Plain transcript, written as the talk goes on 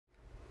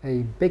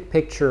a big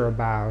picture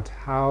about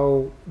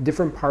how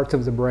different parts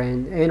of the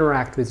brain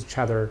interact with each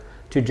other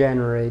to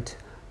generate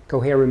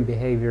coherent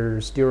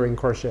behaviors during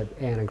courtship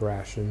and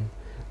aggression.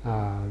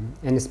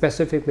 And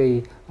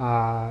specifically,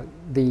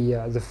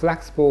 the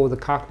flexible, the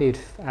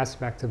cognitive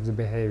aspect of the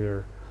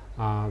behavior,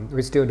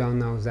 we still don't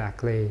know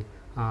exactly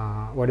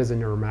what is the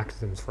neural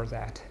mechanisms for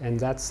that. And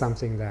that's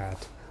something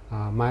that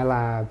my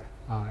lab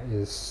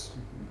is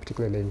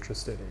particularly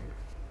interested in.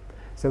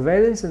 So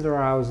valence and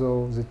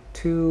arousal, the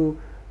two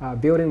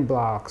building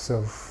blocks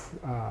of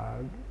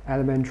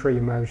elementary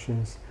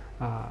emotions,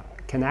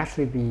 can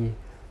actually be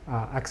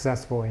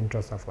accessible in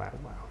Drosophila as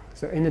well.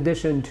 So in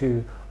addition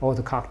to all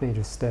the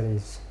cognitive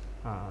studies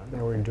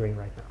that we're doing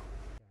right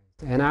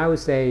now. And I would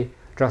say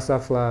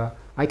Drosophila,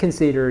 I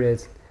consider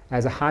it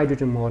as a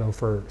hydrogen model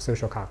for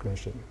social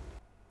cognition.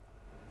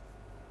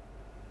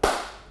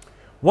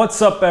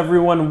 What's up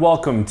everyone?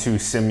 Welcome to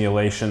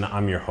Simulation.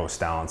 I'm your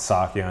host Alan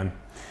Sakyan.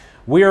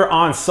 We are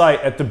on site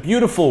at the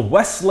beautiful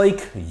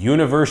Westlake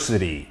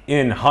University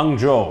in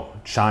Hangzhou,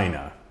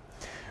 China.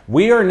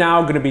 We are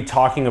now going to be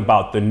talking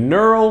about the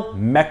neural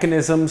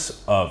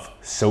mechanisms of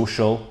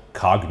social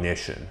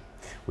cognition.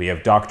 We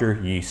have Dr.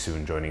 Yi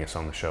Sun joining us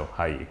on the show.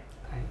 Hi Yi.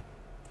 Hi.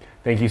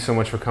 Thank you so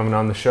much for coming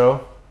on the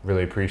show.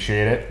 Really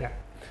appreciate it. Yeah.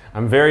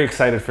 I'm very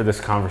excited for this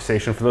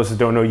conversation. For those that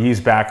don't know Yi's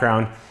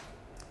background,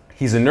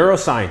 he's a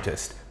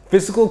neuroscientist,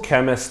 physical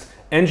chemist,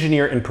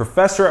 engineer, and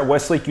professor at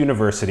Westlake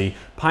University,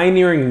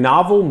 pioneering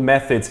novel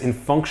methods in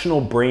functional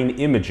brain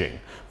imaging,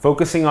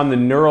 focusing on the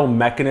neural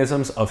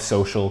mechanisms of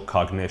social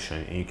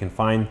cognition. And you can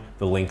find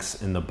the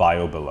links in the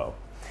bio below.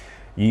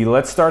 Yi,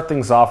 let's start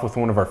things off with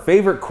one of our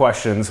favorite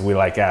questions we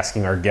like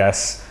asking our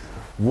guests.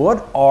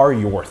 What are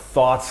your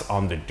thoughts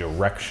on the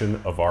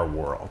direction of our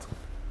world?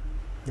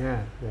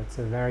 Yeah, that's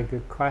a very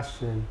good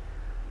question.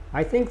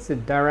 I think the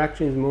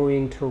direction is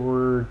moving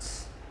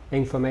towards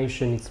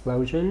information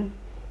explosion,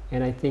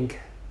 and I think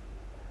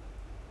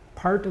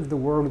part of the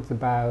world is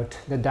about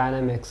the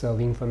dynamics of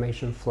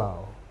information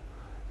flow.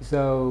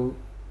 So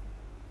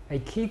a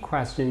key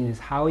question is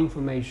how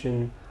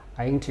information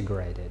are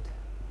integrated,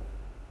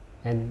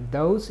 and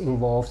those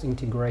involves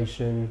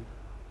integration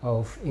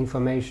of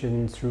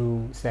information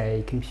through,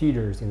 say,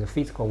 computers in the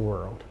physical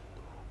world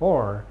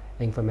or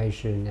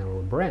information in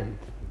our brain,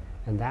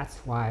 and that's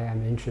why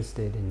I'm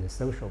interested in the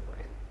social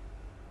brain.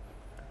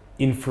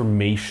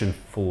 Information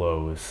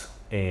flows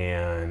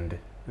and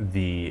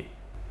the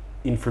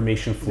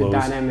information flows. The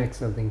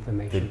dynamics of the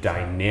information The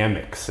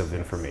dynamics of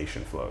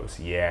information flows.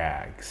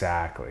 Yeah,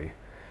 exactly.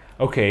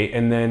 Okay,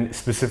 and then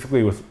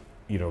specifically with,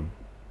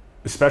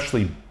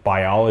 especially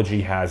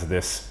biology has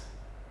this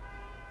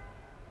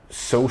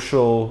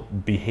social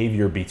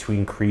behavior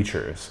between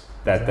creatures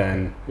that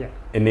then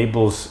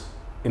enables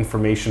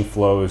information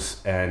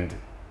flows and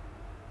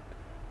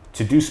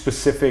to do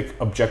specific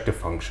objective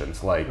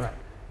functions like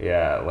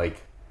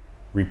like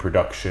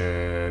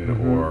reproduction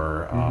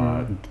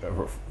or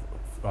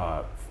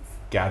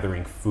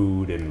gathering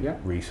food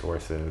and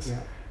resources.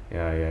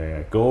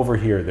 Yeah. Go over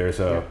here. There's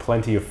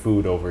plenty of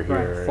food over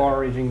here. Right.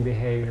 Foraging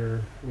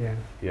behavior.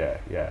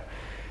 Yeah.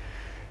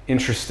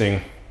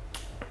 Interesting.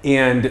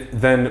 And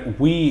then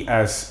we,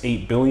 as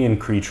 8 billion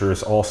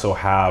creatures, also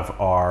have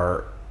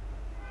our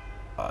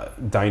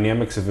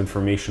dynamics of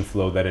information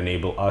flow that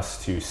enable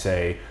us to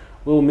say,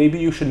 well, maybe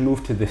you should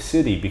move to the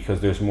city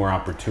because there's more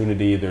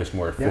opportunity, there's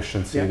more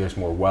efficiency, there's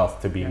more wealth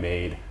to be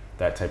made,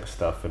 that type of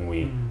stuff. And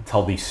we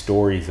tell these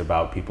stories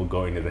about people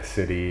going to the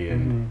city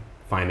and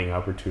finding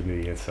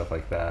opportunity and stuff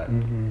like that.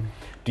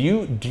 Do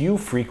you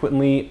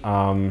frequently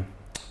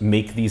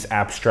make these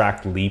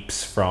abstract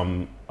leaps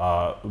from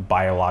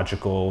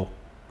biological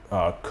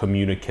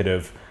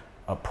communicative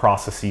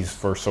processes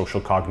for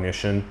social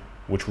cognition,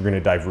 which we're going to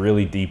dive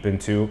really deep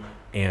into,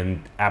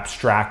 and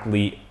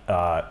abstractly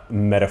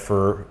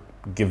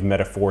give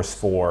metaphors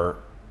for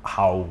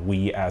how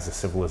we as a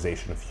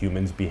civilization of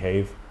humans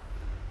behave?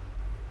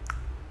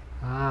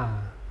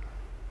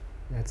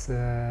 That's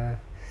a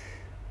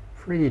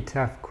pretty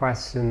tough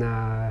question.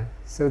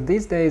 So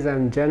these days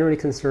I'm generally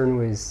concerned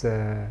with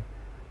the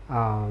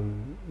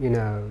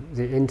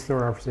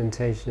internal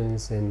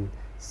representations and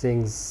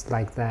things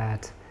like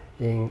that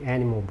in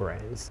animal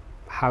brains.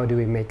 How do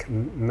we make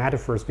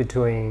metaphors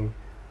between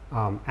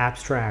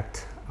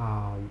abstract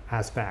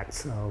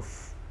aspects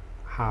of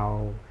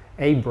how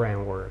a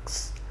brain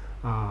works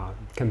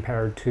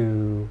compared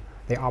to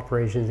the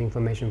operations,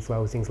 information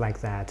flow, things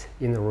like that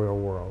in the real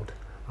world?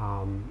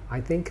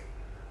 I think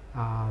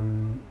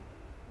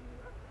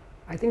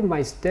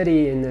my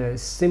study in the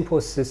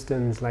simple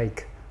systems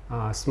like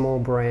small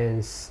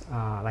brains,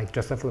 like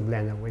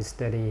Drosophila that we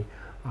study,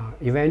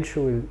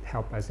 eventually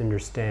help us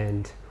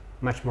understand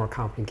much more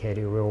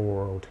complicated real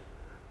world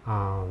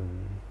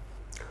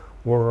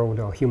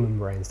or human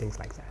brains, things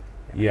like that.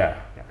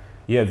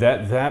 Yeah,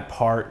 that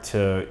part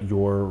to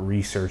your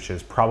research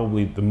is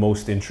probably the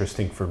most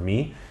interesting for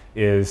me,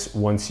 is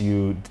once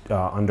you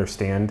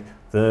understand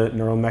the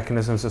neural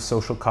mechanisms of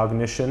social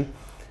cognition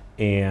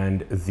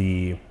and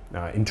the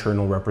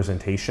internal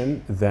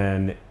representation,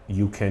 then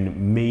you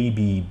can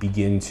maybe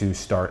begin to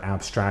start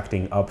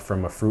abstracting up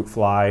from a fruit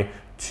fly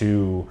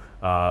to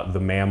the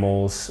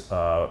mammals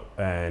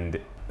and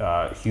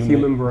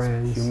human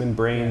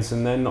brains,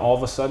 and then all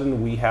of a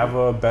sudden we have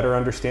a better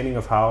understanding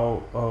of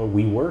how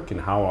we work and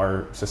how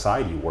our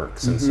society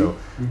works. And so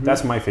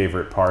that's my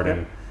favorite part.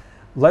 And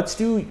let's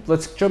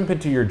jump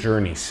into your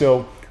journey.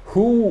 So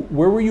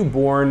where were you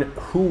born?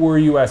 Who were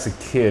you as a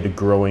kid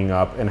growing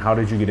up, and how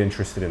did you get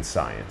interested in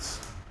science?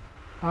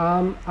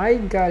 I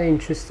got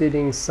interested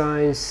in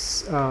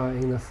science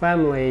in the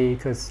family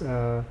because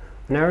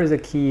when I was a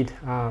kid,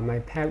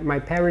 my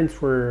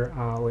parents were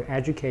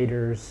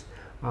educators.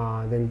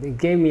 Then they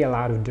gave me a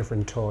lot of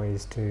different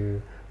toys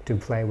to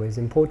play with.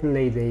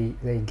 Importantly,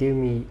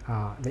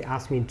 they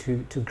asked me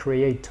to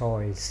create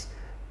toys,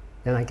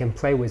 and I can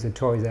play with the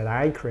toys that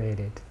I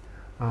created.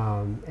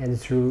 And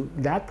through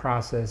that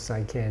process,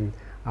 I can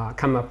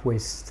come up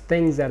with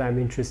things that I'm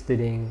interested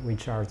in,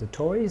 which are the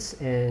toys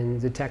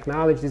and the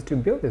technologies to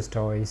build these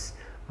toys.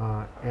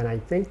 And I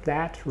think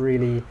that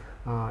really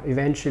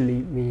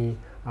eventually led me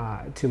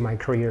to my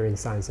career in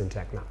science and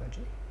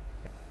technology.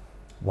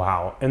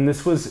 Wow. And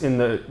this was in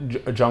the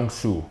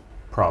Jiangsu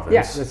province?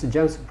 Yeah, that's the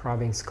Jiangsu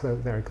province,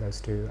 very close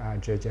to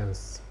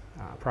Zhejiang's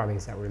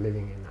province that we're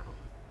living in now.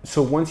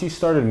 So once you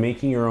started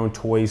making your own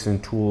toys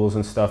and tools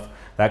and stuff,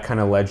 that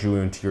kind of led you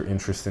into your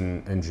interest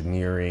in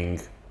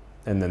engineering,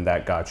 and then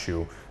that got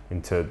you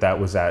into, that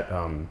was at,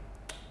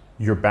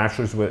 your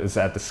bachelor's was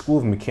at the School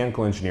of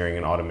Mechanical Engineering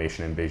and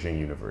Automation in Beijing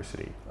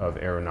University of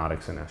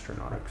Aeronautics and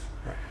Astronautics.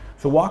 Right.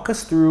 So walk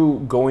us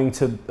through going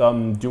to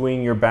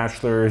doing your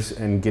bachelor's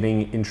and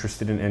getting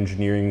interested in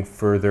engineering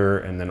further,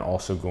 and then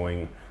also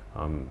going,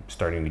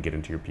 starting to get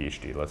into your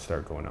PhD. Let's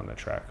start going on that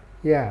track.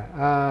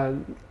 Yeah,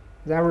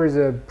 that was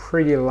a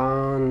pretty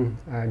long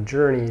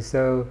journey.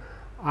 So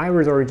I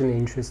was originally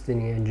interested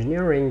in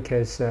engineering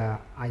because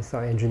I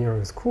thought engineering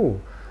was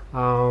cool.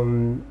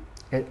 And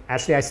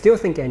actually, I still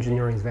think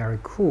engineering is very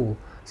cool.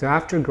 So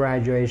after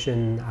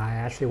graduation, I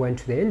actually went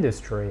to the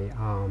industry.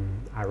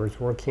 I was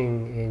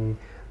working in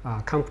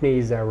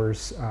companies that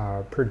was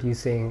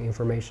producing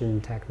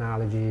information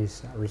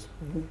technologies. I was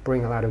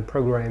bringing a lot of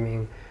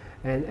programming,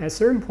 and at a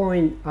certain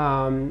point,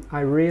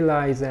 I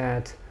realized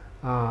that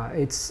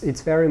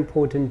it's very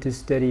important to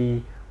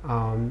study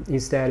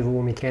instead of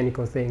all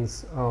mechanical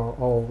things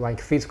or like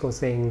physical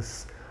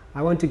things.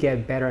 I want to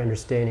get better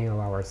understanding of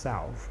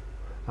ourselves.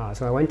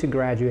 So I went to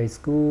graduate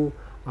school.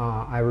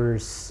 I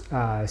was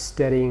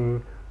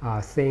studying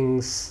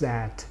things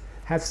that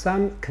have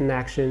some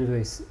connections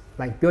with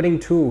like building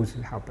tools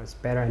to help us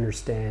better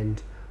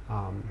understand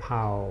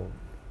how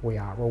we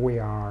are, what we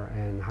are,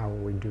 and how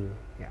we do.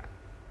 Yeah.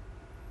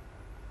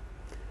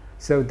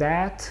 So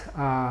that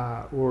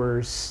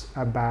was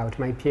about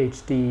my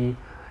PhD.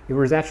 It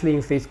was actually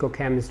in physical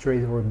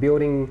chemistry. We're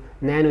building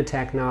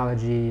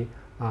nanotechnology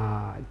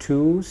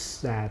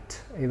tools that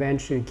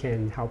eventually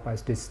can help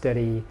us to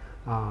study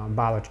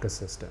biological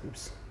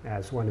systems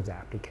as one of the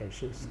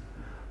applications.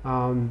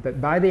 But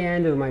by the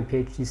end of my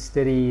PhD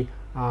study,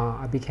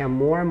 I became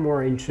more and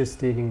more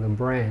interested in the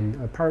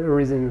brain. Part of the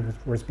reason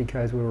was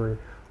because we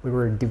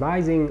were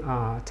devising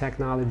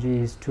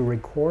technologies to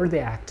record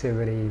the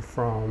activity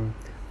from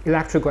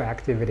electrical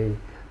activity,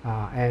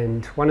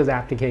 and one of the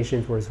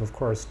applications was, of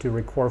course, to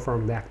record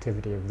from the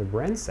activity of the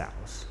brain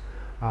cells.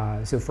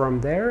 So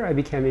from there, I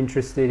became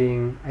interested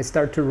in, I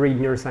started to read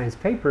neuroscience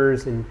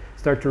papers and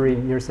start to read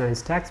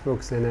neuroscience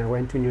textbooks, and I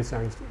went to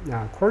neuroscience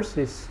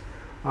courses,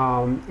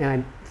 and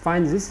I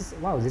find this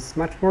is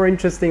much more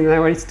interesting than I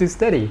wanted to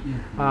study.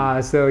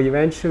 So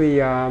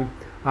eventually,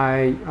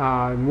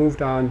 I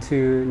moved on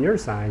to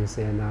neuroscience,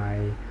 and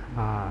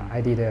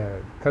I did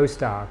a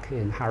postdoc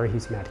in Harvard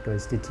Hughes Medical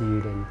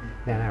Institute, and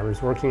then I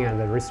was working as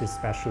a research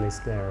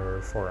specialist there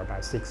for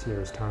about 6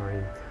 years'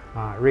 time.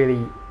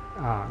 Really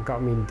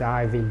got me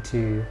dive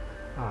into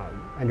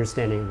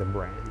understanding the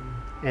brain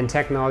and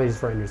technologies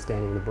for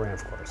understanding the brain,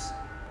 of course.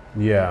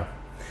 Yeah.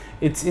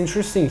 It's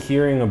interesting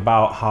hearing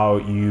about how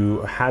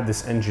you had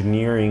this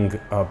engineering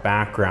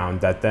background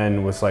that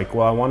then was like,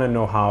 well, I want to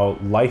know how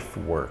life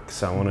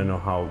works. I want to know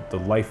how the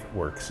life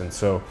works. And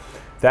so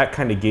that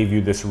kind of gave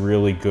you this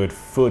really good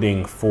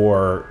footing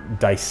for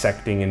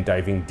dissecting and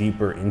diving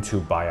deeper into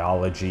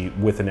biology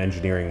with an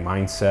engineering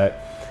mindset.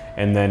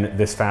 And then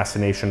this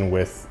fascination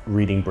with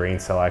reading brain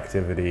cell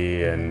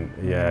activity, and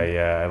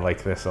yeah, I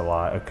like this a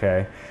lot,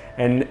 okay.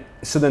 And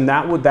so then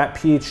that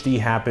PhD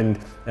happened,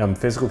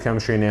 physical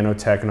chemistry and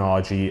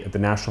nanotechnology at the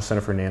National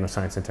Center for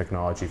Nanoscience and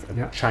Technology at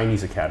the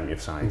Chinese Academy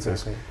of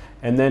Sciences. Exactly.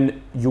 And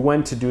then you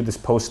went to do this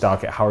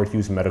postdoc at Howard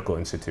Hughes Medical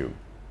Institute,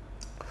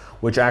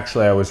 which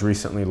actually I was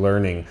recently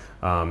learning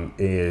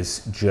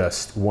is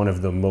just one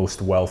of the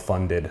most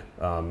well-funded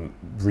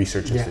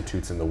research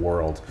institutes in the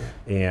world.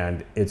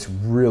 And it's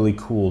really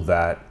cool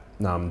that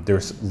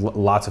there's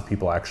lots of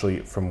people actually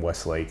from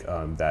Westlake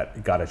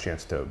that got a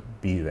chance to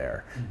be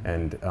there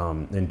and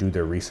do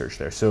their research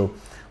there. So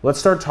let's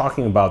start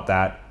talking about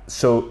that.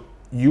 So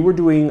you were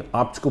doing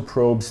optical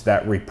probes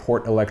that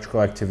report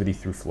electrical activity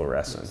through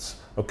fluorescence.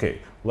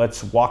 Okay,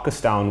 Let's walk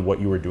us down what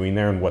you were doing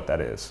there and what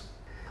that is.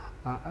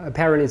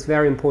 Apparently, it's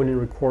very important to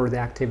record the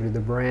activity of the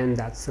brain.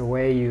 That's the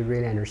way you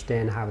really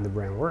understand how the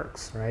brain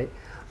works, right?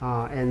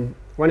 And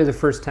one of the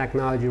first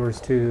technology was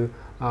to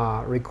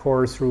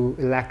record through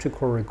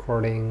electrical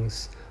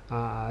recordings.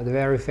 The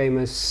very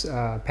famous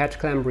patch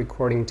clamp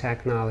recording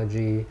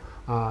technology.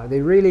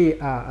 They really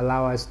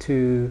allow us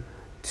to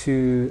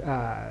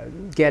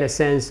get a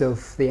sense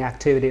of the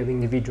activity of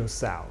individual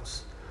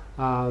cells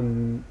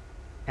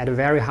at a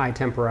very high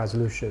temporal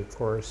resolution, of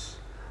course.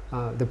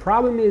 The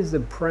problem is the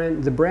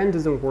brain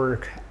doesn't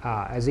work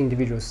as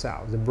individual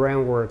cells. The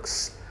brain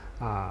works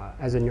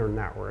as a neural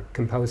network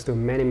composed of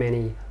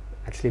many,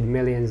 actually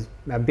millions,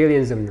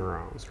 billions of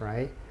neurons,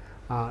 right?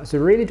 So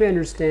really to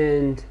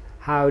understand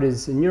how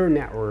does a neural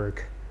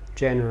network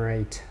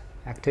generate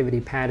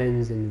activity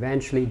patterns and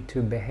eventually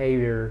to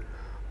behavior,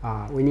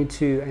 we need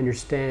to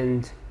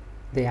understand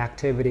the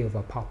activity of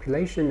a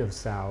population of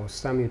cells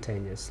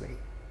simultaneously.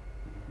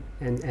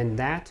 And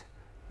that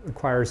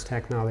requires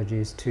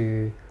technologies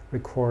to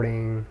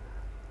recording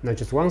not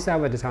just one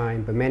cell at a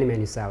time, but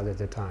many cells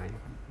at a time.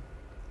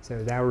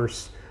 So that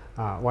was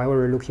why we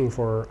were looking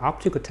for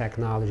optical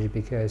technology,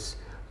 because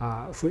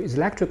for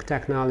electric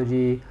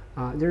technology,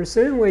 there are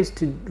certain ways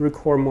to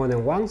record more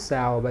than one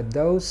cell, but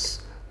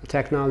those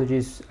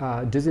technologies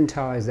doesn't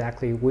tell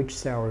exactly which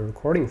cell we're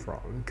recording from.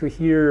 You could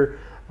hear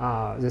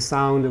the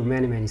sound of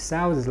many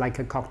cells. It's like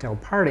a cocktail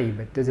party,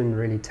 but doesn't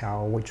really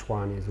tell which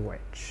one is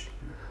which.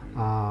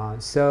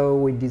 So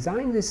we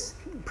designed these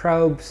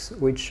probes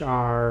which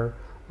are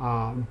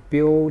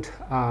built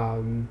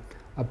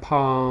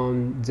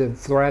upon the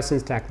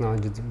fluorescence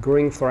technology, the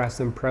green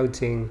fluorescent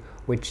protein,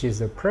 which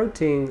is a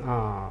protein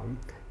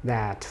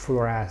that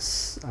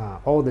fluoresces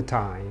all the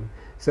time.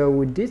 So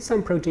we did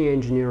some protein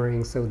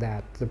engineering so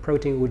that the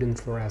protein wouldn't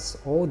fluoresce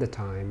all the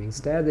time.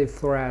 Instead, they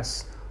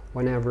fluoresce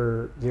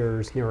whenever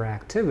there's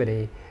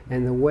neuroactivity.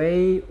 And the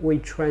way we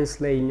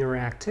translate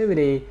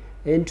neuroactivity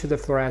into the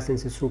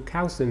fluorescence is through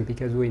calcium,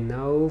 because we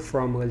know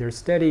from earlier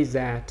studies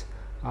that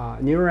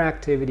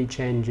neuroactivity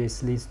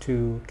changes leads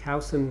to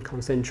calcium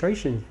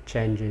concentration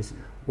changes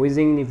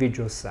within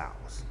individual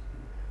cells.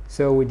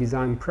 So we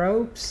design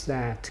probes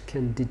that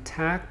can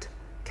detect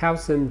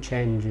calcium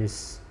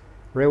changes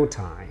real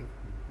time.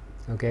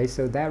 Okay,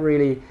 so that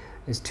really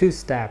is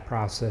two-step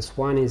process.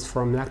 One is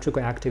from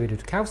electrical activity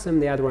to calcium,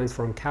 the other one is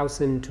from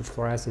calcium to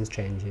fluorescence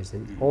changes,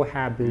 and all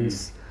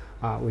happens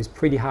with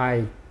pretty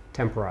high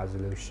temporal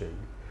resolution.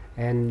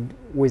 And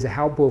with the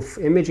help of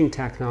imaging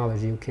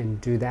technology, you can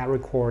do that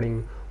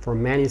recording for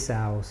many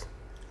cells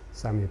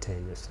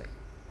simultaneously.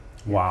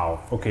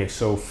 Wow. Okay,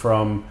 so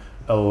from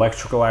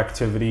electrical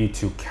activity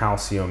to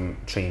calcium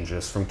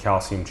changes, from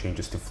calcium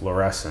changes to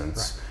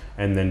fluorescence, right.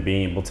 And then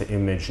being able to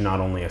image not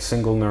only a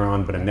single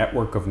neuron, but a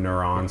network of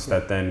neurons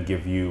that then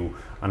give you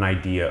an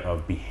idea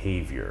of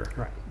behavior.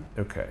 Right.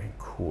 Okay,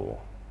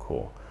 cool.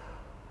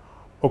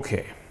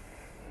 Okay,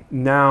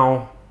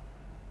 now,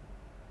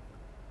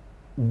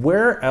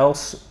 where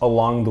else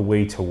along the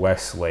way to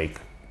Westlake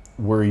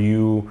were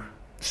you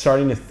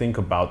starting to think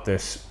about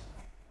this,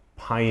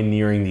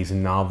 pioneering these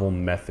novel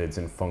methods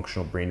in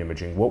functional brain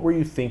imaging? What were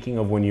you thinking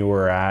of when you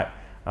were at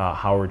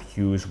Howard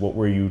Hughes? What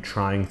were you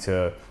trying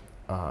to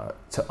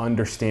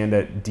understand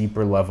at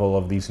deeper level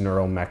of these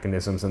neural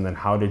mechanisms, and then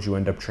how did you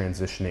end up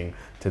transitioning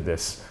to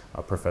this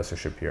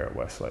professorship here at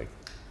Westlake?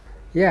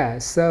 Yeah,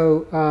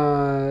 so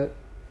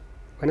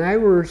when I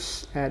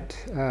was at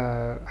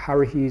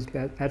Howard Hughes,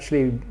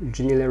 actually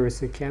Virginia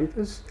University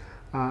campus,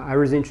 I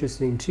was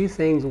interested in two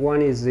things.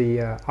 One is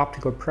the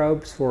optical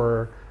probes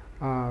for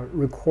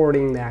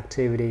recording the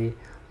activity.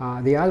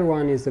 The other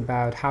one is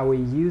about how we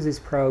use these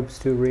probes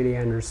to really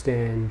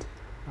understand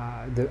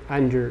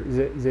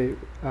the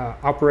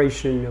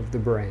operation of the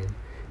brain.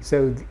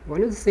 So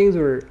one of the things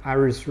where I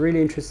was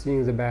really interested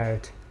in is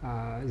about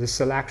the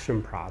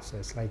selection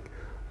process. Like,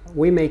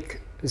 we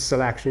make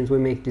selections, we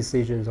make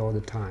decisions all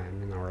the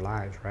time in our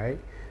lives, right?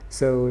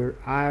 So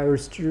I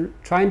was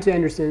trying to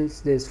understand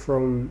this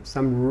from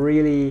some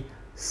really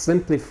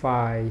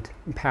simplified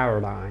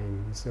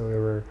paradigm. So we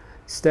were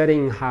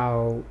studying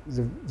how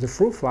the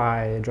fruit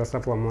fly,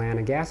 Drosophila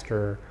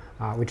melanogaster,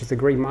 which is a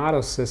great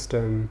model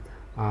system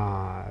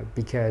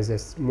because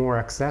it's more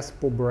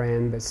accessible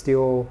brain, but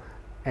still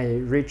a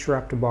rich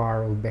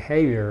repertoire of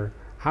behavior.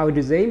 How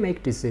do they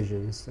make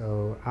decisions?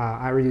 So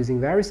I was using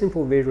very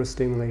simple visual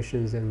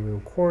stimulations and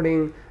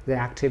recording the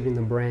activity in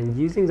the brain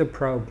using the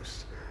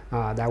probes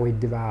that we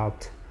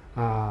developed,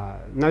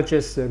 not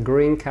just a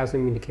green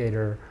calcium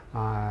indicator,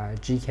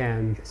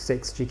 GCAM6,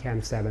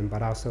 GCAM7,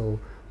 but also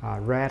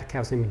red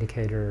calcium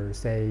indicator,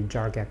 say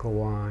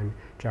JARC-ECHO1,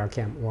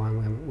 JARC-CAM1.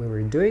 When we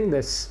were doing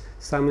this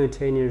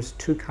simultaneous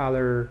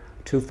two-color,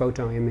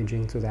 two-photon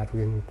imaging, so that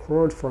we can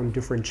record from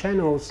different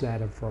channels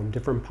that are from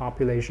different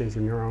populations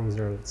of neurons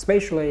that are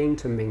spatially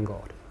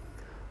intermingled.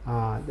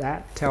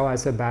 That tells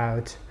us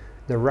about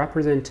the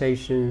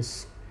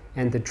representations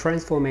and the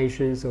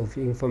transformations of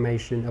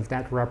information of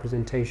that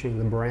representation in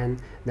the brain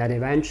that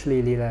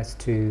eventually lead us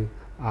to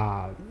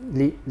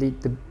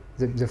lead the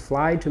the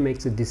fly to make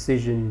the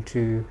decision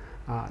to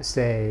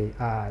say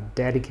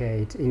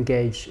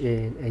engage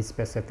in a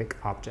specific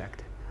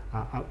object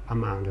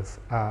amount of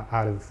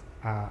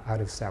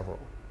out of several.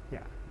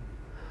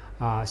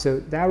 Yeah. So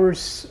that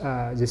was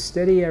the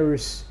study I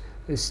was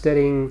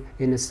studying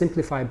in a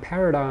simplified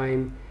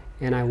paradigm,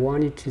 and I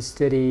wanted to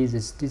study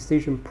this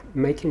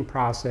decision-making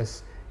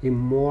process in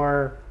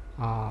more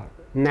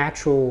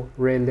natural,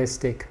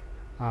 realistic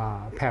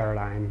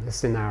paradigm, the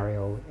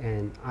scenario.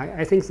 And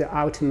I think the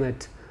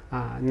ultimate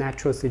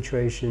natural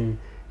situation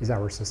is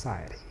our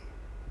society,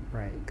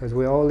 right? Because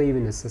we all live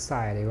in a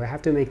society. We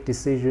have to make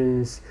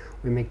decisions,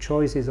 we make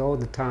choices all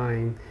the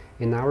time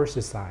in our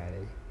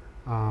society.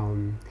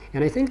 And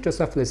I think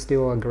Joseph is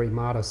still a great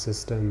model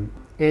system.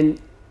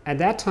 And at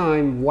that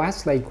time,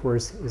 Westlake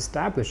was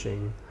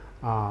establishing.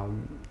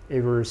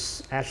 It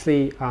was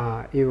actually,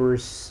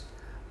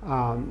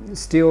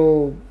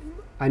 still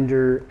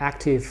under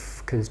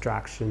active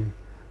construction.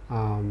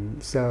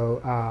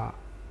 So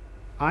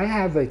I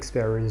have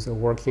experience of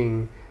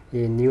working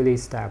in newly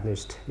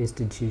established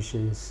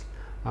institutions.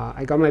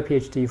 I got my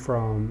PhD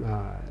from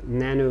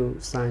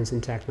Nanoscience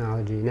and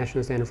Technology,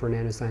 National Center for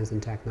Nanoscience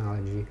and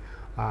Technology,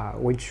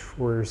 which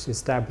was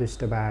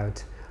established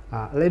about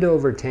a little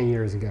over 10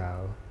 years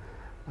ago.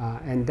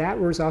 And that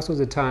was also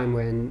the time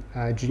when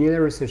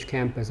Geneva Research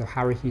Campus of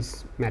Howard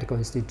Hughes Medical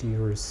Institute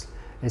was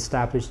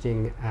established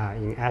in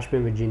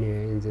Ashburn, Virginia,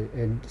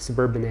 in the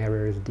suburban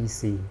areas of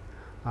DC.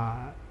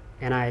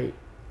 And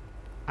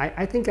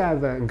I think I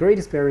have a great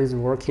experience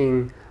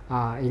working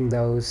in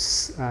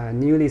those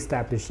newly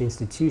established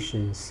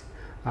institutions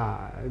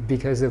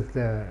because of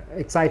the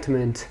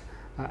excitement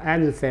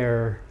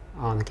atmosphere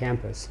on the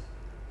campus.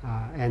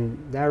 And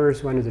that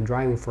was one of the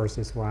driving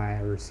forces why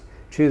I was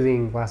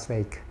choosing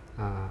Westlake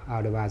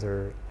out of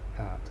other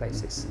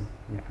places.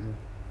 Mm-hmm. Yeah.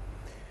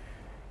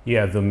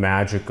 Yeah, the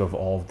magic of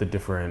all of the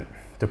different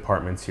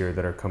departments here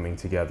that are coming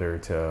together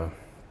to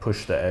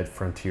push the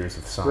frontiers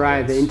of science.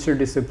 Right, the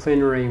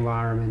interdisciplinary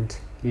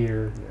environment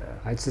here.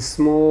 Yeah. It's a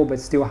small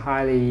but still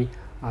highly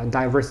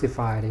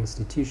diversified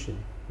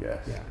institution. Yes.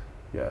 Yeah.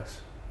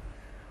 Yes.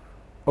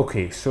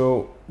 Okay,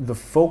 so the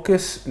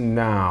focus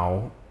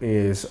now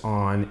is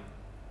on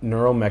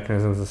neural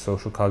mechanisms of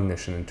social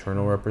cognition,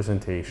 internal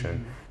representation.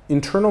 Mm-hmm.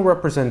 Internal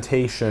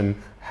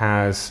representation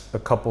has a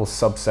couple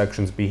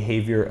subsections: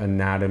 behavior,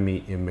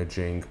 anatomy,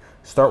 imaging.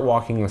 Start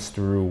walking us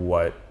through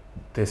what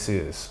this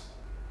is.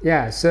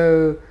 Yeah,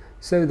 so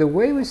the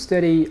way we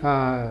study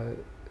the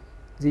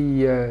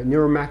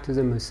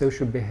neuromechanism of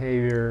social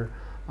behavior,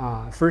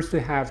 first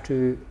we have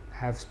to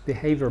have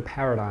behavior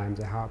paradigms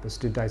that help us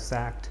to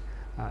dissect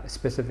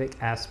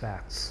specific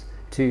aspects,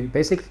 to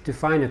basically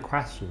define the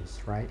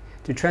questions, right?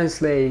 To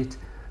translate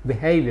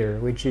behavior,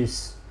 which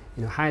is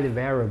highly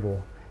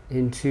variable,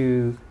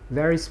 into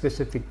very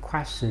specific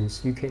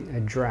questions you can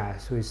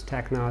address with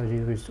technology,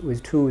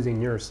 with tools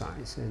in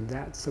neuroscience, and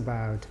that's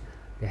about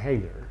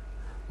behavior.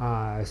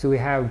 So we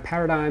have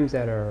paradigms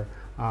that are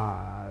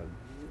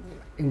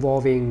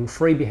involving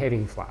free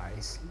behaving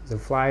flies. The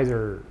flies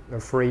are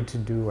free to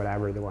do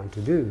whatever they want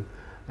to do.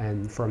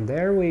 And from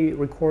there we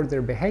record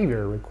their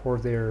behavior,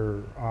 record their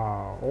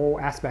all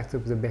aspects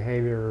of the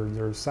behavior,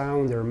 their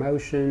sound, their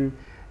motion,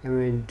 and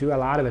we do a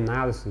lot of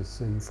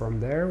analysis. And from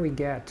there we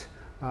get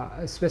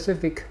a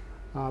specific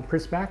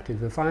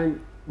perspective.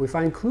 We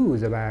find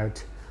clues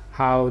about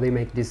how they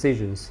make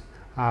decisions,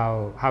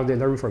 how they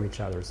learn from each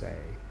other, say,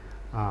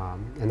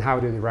 and how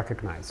do they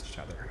recognize each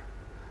other.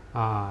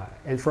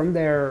 And from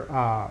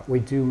there, we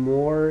do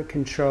more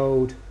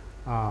controlled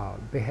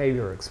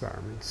behavior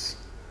experiments.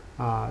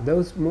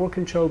 Those more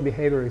controlled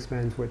behavior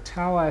experiments would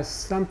tell us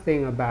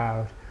something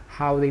about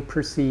how they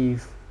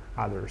perceive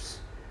others.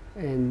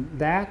 And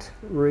that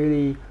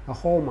really are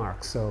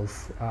hallmarks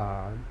of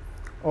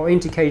or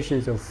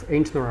indications of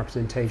internal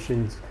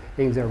representations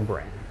in their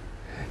brain.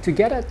 To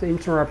get at the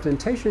internal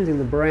representations in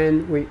the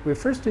brain, we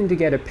first need to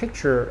get a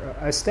picture,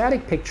 a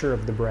static picture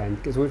of the brain,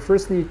 because we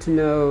first need to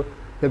know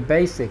the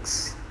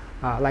basics.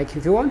 Like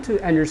if you want to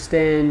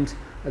understand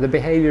the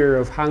behavior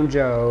of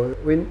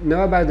Hangzhou, we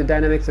know about the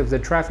dynamics of the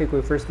traffic,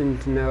 we first need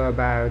to know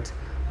about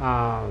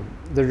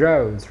the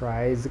roads,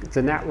 right?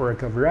 The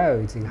network of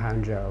roads in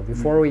Hangzhou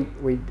before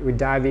we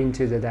dive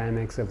into the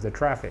dynamics of the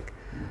traffic.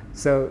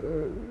 So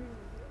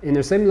in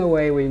a similar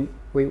way,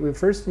 we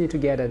first need to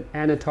get an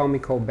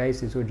anatomical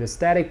basis, which is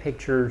static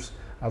pictures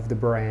of the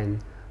brain,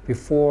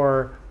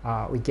 before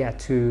we get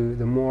to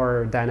the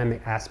more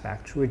dynamic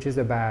aspect, which is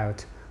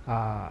about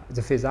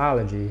the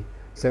physiology.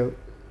 So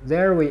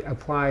there we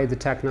apply the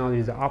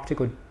technology, the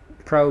optical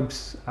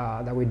probes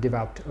that we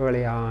developed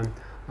early on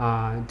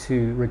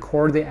to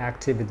record the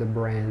activity of the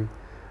brain.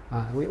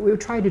 We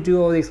try to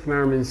do all these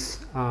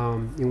experiments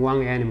in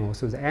one animal.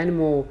 So the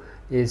animal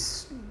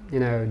is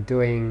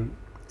doing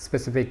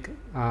specific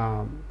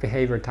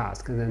behavior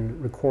tasks and then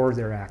record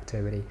their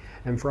activity.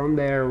 And from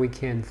there we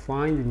can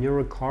find the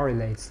neural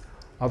correlates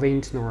of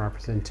internal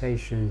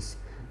representations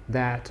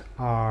that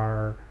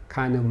are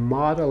kind of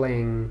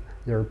modeling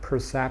their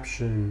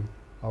perception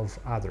of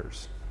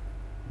others.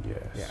 Yes.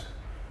 Yeah.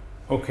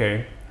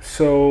 Okay,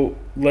 so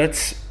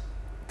let's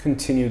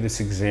continue this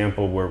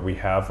example where we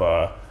have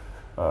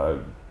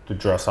the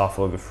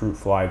Drosophila, the fruit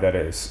fly, that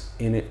is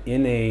in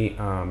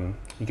a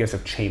you guys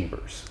have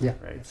chambers, Yeah.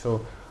 right?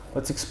 So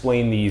let's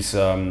explain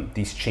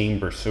these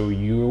chambers. So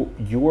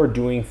you are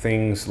doing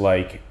things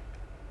like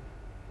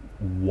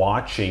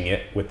watching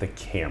it with the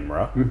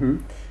camera,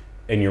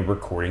 and you're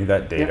recording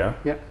that data.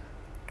 Yeah.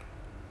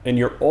 And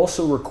you're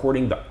also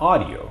recording the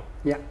audio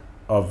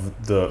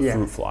of the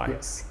fruit fly.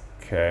 Yes.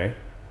 Okay.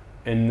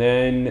 And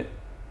then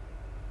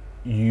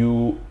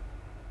you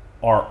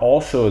are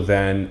also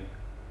then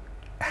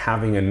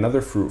having another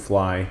fruit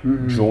fly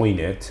join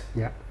it.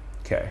 Yeah.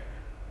 Okay.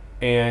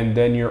 And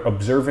then you're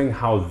observing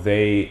how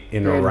they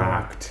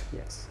interact.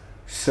 Yes.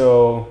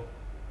 So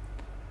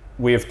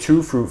we have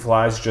two fruit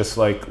flies, just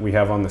like we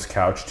have on this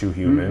couch, two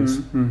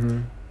humans.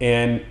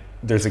 And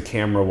there's a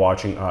camera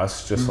watching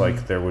us, just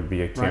like there would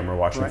be a camera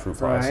watching fruit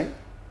flies. Right.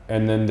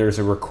 And then there's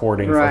a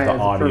recording of the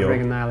audio.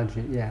 Perfect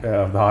analogy. Yeah.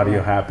 Of the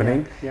audio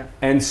happening. Yeah.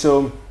 And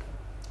so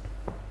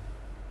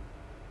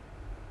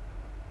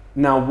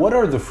now, what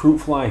are the fruit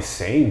flies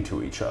saying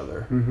to each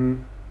other?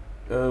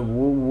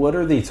 What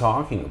are they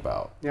talking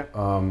about? Yeah.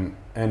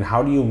 And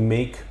how do you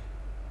make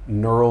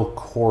neural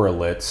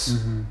correlates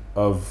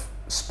of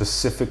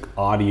specific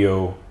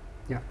audio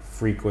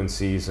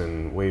frequencies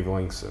and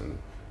wavelengths and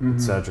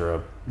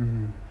etc.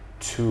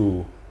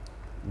 to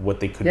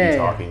what they could be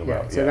talking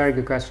about? It's a very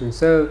good question.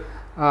 So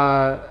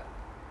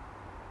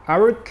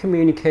our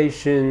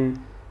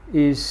communication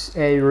is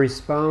a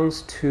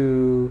response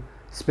to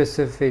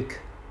specific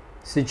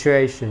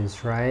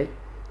situations, right?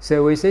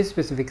 So we say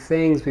specific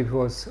things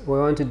because we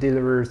want to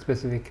deliver a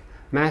specific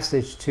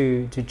message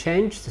to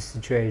change the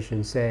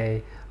situation.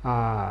 Say,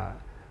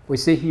 we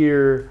sit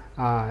here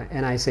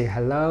and I say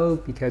hello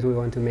because we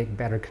want to make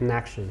better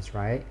connections,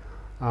 right?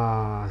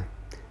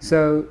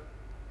 So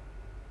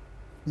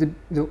the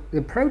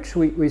approach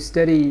we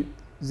study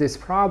this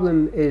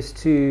problem is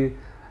to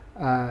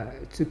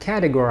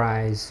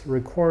categorize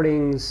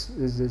recordings,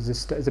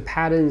 the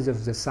patterns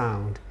of the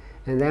sound,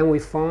 and then we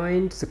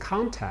find the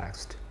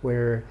context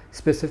where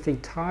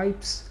specific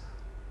types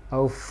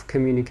of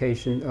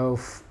communication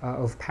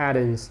of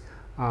patterns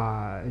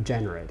are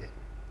generated,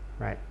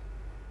 right?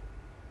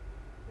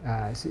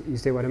 So you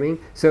see what I mean?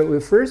 So we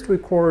first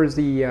record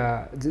the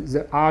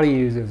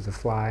audios of the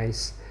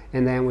flies,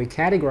 and then we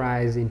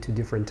categorize into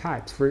different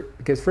types.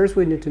 Because first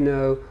we need to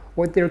know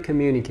what they're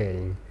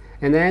communicating,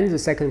 and then the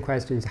second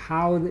question is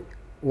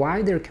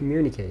why they're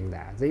communicating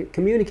that. They're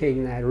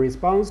communicating that in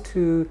response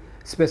to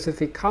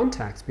specific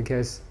context,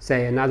 because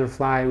say another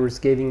fly was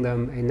giving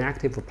them a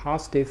negative or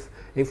positive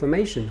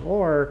information,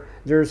 or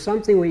there's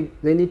something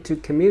they need to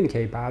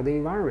communicate about the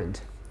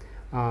environment.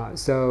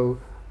 So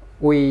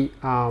we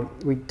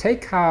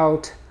take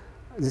out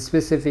the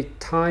specific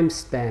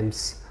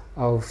timestamps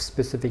of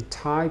specific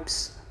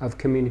types of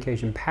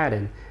communication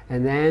pattern,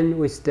 and then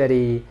we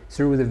study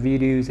through the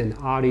videos and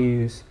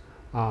audios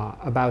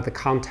about the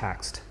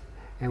context,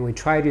 and we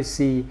try to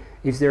see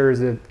if there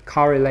is a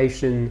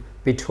correlation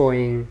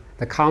between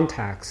the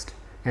context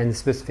and the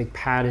specific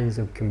patterns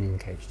of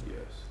communication.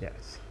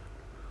 Yes.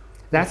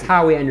 That's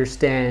how we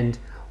understand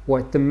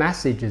what the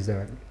messages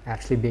are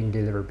actually being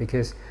delivered,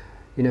 because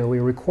we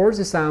record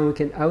the sound, we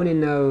can only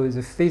know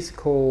the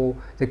physical,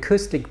 the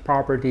acoustic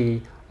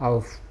property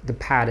of the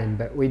pattern,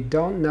 but we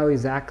don't know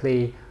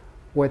exactly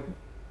what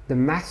the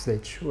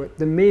message, what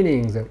the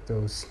meanings of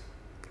those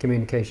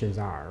communications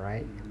are,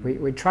 right?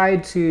 We try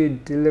to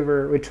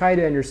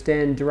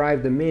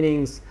derive the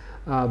meanings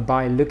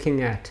by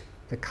looking at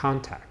the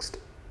context,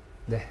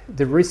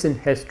 the recent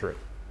history.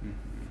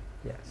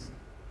 Yes.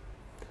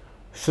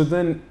 So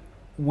then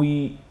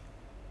we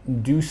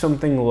do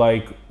something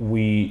like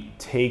we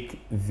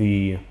take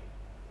the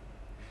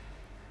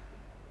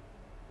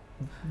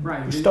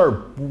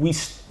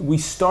we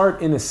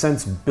start in a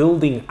sense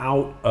building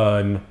out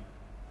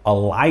a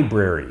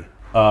library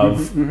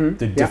of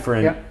the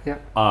different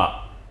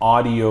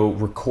audio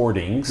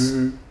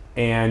recordings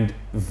and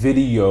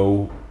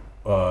video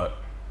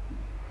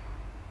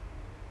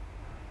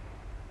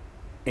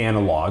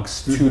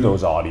analogs to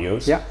those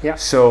audios.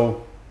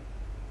 So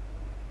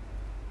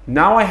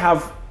now I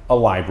have a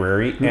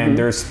library, and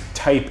there's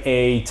type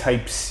A,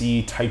 type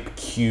C, type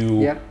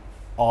Q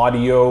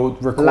audio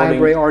recording.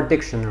 Library or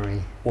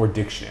dictionary. Or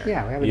dictionary.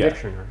 Yeah, we have a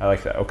dictionary. I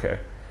like that. Okay.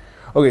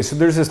 Okay, so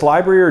there's this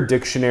library or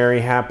dictionary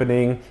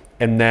happening,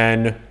 and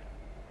then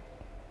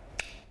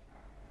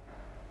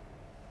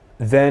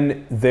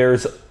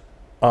there's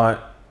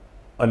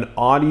an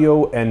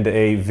audio and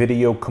a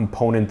video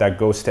component that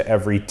goes to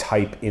every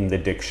type in the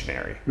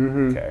dictionary.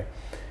 Okay.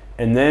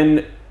 And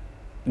then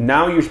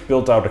now you've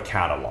built out a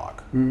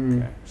catalog.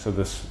 Okay. So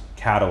this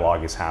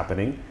catalog is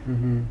happening.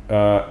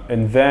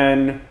 And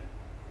then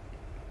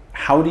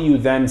how do you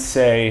then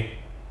say,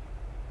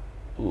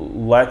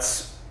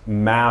 let's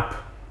map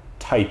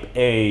type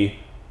A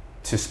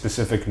to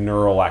specific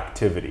neural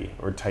activity,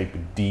 or type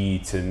D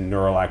to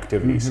neural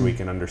activity, so we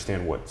can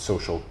understand what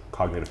social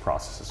cognitive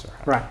processes are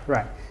happening.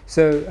 Right.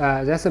 So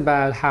that's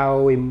about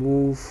how we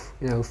move,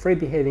 free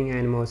behaving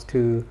animals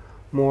to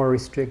more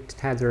restricted,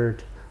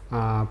 tethered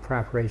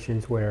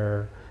preparations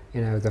where,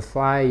 the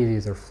fly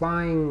is either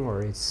flying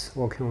or it's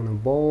walking on a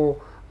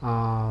ball,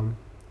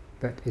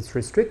 but it's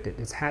restricted,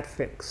 it's head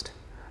fixed.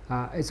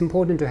 It's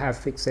important to have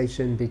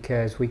fixation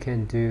because we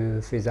can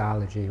do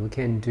physiology, we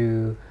can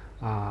do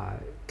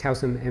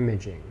calcium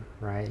imaging,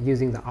 right?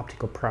 Using the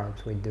optical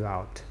probes we do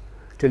out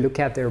to look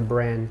at their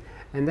brain,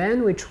 and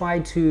then we try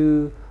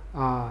to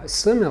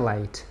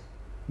simulate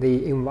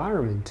the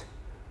environment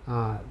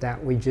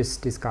that we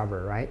just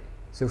discovered, right?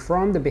 So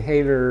from the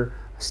behavior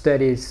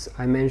studies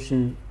I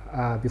mentioned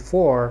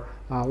before,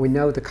 we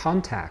know the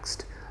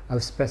context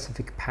of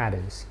specific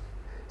patterns.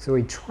 So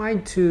we try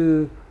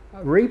to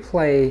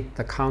replay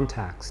the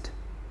context,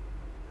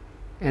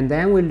 and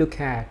then we look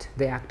at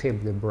the activity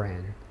of the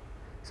brain.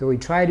 So we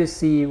try to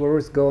see what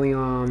was going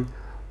on,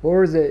 what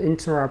are the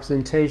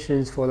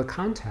interrepresentations for the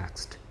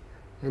context,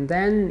 and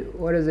then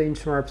what are the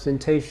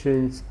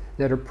interrepresentations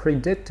that are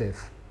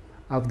predictive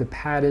of the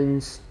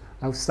patterns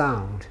of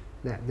sound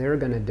that they're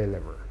going to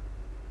deliver.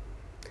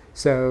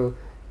 So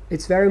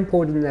it's very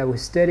important that we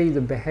study the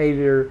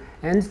behavior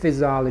and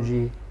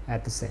physiology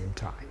at the same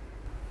time.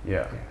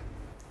 Yeah.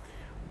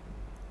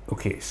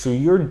 Okay, so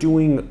you're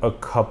doing a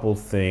couple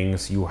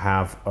things. You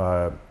have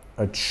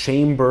a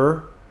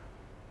chamber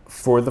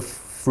for the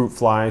fruit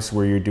flies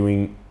where you're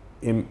doing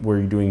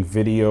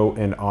video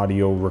and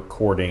audio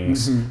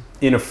recordings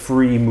in a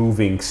free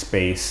moving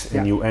space,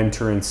 and you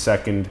enter in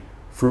second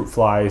fruit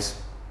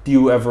flies. Do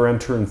you ever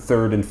enter in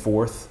third and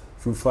fourth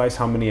fruit flies?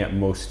 How many at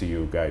most do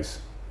you guys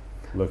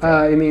look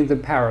at? You mean the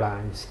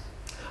paradigms?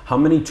 How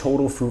many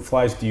total fruit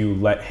flies do you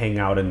let hang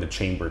out in the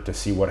chamber to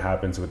see what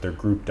happens with their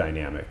group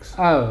dynamics?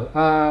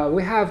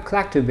 We have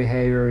collective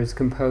behaviors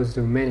composed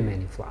of many,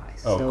 many flies.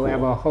 Oh, so cool. we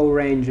have a whole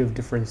range of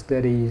different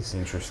studies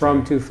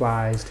from 2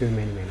 flies to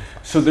many, many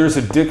flies. So there's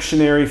a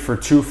dictionary for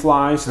 2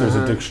 flies, there's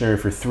a dictionary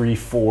for 3,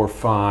 4,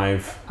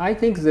 5. I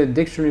think the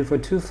dictionary for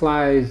 2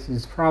 flies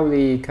is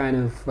probably kind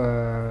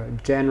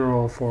of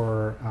general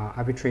for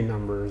arbitrary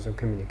numbers of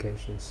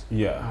communications.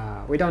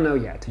 Yeah. We don't know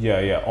yet.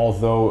 Yeah.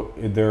 Although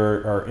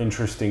there are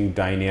interesting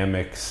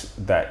dynamics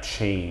that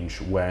change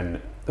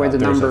when there's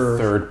a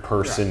third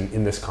person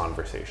in this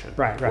conversation,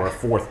 or a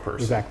fourth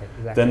person. Exactly.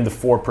 Then the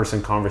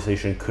 4-person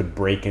conversation could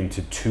break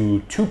into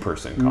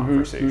 2-person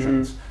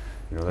conversations.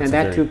 And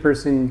that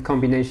 2-person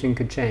combination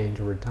could change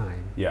over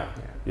time. Yeah.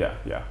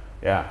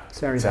 It's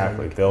very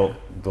exactly. dynamic.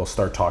 They'll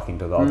start talking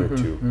to the other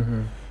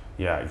 2.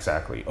 Yeah,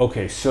 exactly.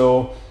 Okay,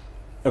 so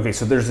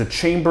there's a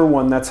chamber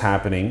one that's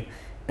happening,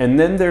 and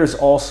then there's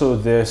also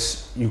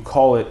this, you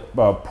call it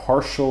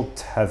partial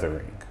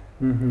tethering.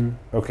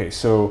 Okay,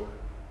 so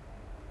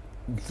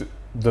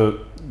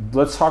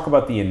let's talk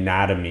about the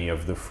anatomy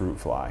of the fruit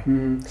fly.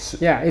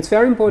 It's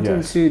very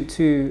important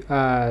to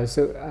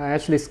so I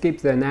actually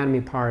skipped the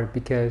anatomy part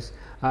because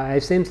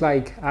it seems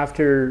like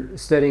after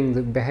studying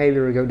the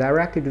behavior we go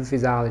directly to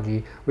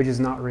physiology, which is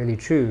not really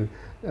true.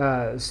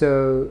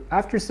 So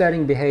after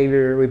studying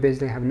behavior, we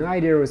basically have no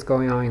idea what's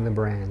going on in the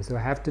brain. So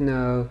I have to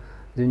know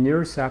the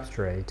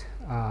neurosubstrate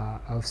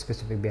of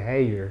specific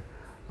behavior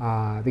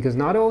because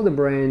not all the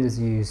brain is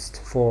used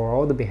for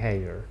all the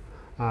behavior.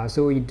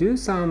 So we do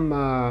some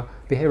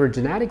behavior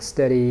genetic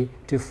study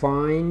to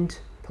find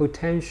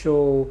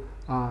potential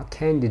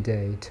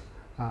candidate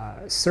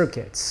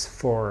circuits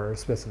for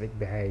specific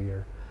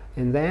behavior.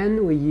 And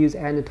then we use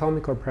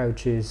anatomical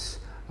approaches,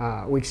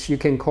 which you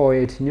can call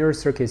it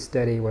neurocircuit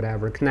study,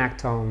 whatever,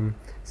 connectome,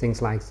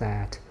 things like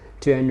that,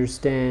 to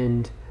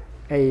understand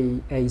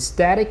a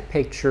static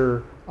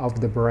picture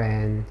of the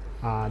brain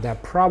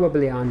that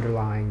probably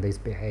underlying this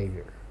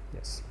behavior.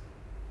 Yes.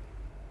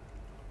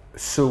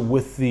 So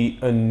with the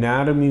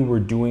anatomy, we're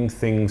doing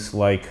things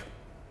like,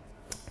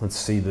 let's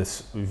see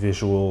this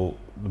visual,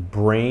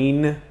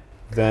 brain,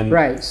 then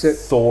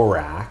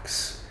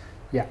thorax,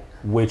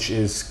 which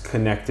is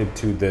connected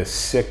to the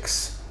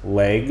 6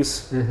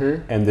 legs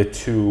and the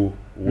 2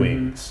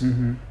 wings.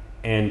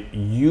 And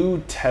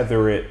you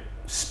tether it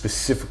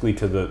specifically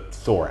to the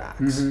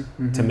thorax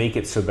to make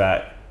it so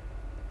that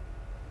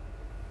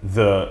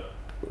the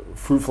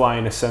fruit fly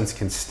in a sense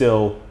can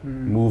still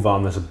move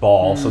on this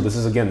ball. So this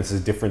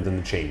is different than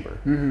the chamber.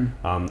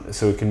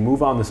 So it can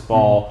move on this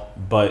ball,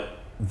 but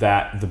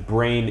that the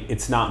brain,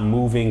 it's not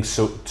moving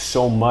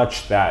so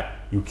much that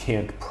you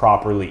can't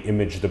properly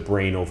image the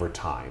brain over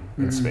time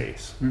in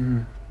space.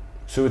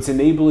 So it's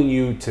enabling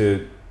you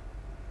to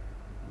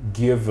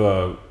give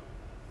and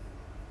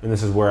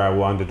this is where I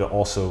wanted to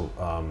also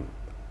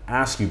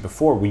ask you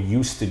before, we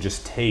used to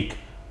just take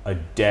a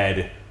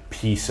dead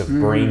piece of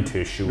brain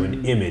tissue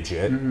and image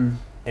it,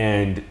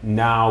 and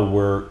now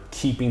we're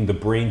keeping the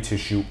brain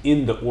tissue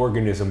in the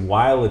organism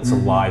while it's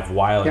alive,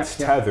 while it's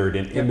tethered,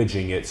 and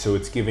imaging it, so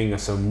it's giving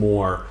us a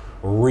more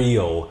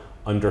real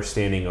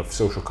understanding of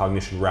social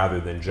cognition rather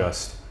than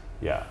just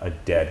a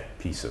dead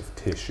piece of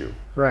tissue.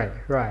 Right,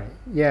 right.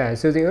 Yeah,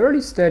 so the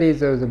early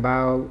studies was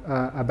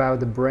about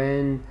the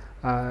brain,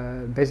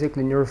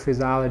 basically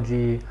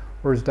neurophysiology,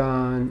 was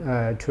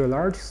done to a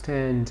large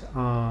extent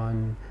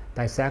on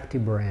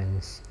dissected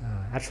brains.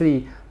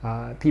 Actually,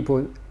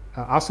 people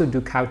also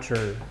do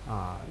culture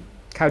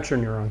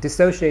neurons,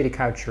 dissociated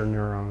culture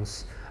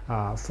neurons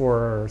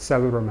for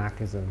cellular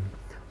mechanism.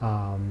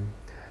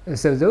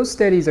 So those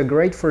studies are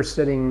great for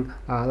studying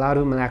a lot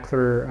of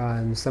molecular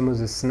and some of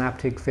the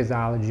synaptic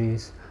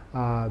physiologies,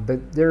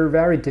 but they're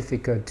very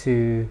difficult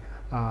to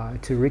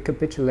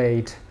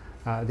recapitulate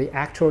the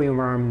actual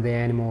environment the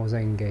animals are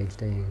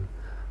engaged in.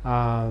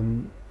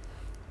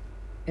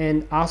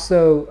 And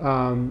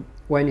also,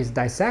 when it's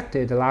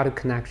dissected, a lot of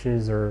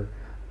connections are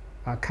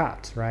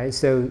cut, right?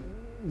 So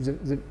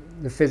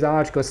the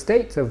physiological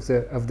state of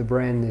the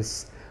brain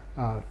is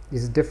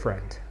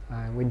different.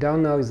 We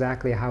don't know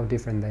exactly how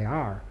different they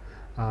are.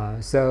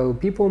 So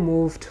people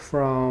moved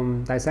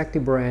from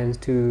dissected brains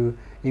to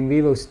in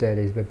vivo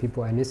studies, but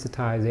people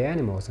anesthetize the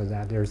animals so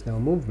that there's no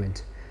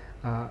movement.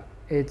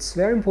 It's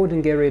very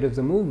important to get rid of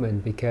the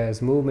movement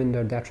because movement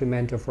are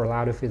detrimental for a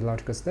lot of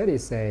physiological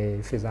studies,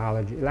 say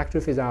physiology,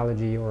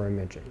 electrophysiology, or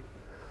imaging.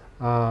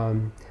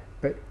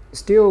 But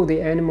still,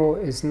 the animal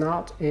is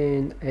not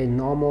in a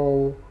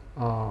normal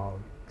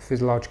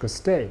physiological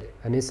state.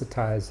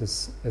 Anesthetized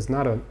is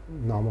not a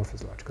normal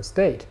physiological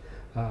state.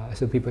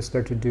 So people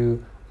start to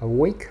do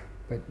awake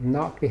but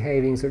not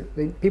behaving. So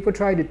people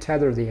try to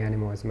tether the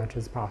animal as much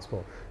as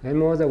possible. The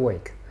animal is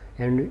awake,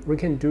 and we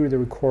can do the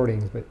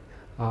recordings, but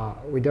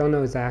we don't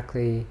know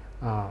exactly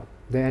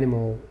the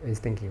animal is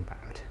thinking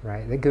about,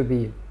 right? They could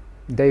be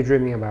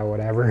daydreaming about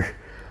whatever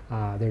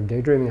they're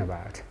daydreaming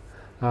about.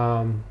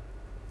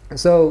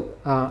 So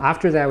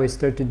after that, we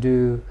start to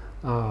do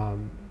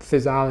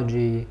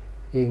physiology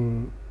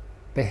in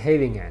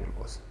behaving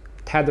animals,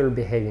 tethered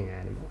behaving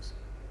animals.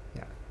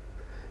 Yeah.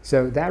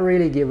 So that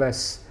really gives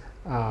us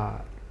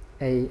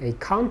a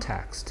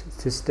context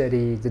to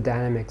study the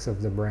dynamics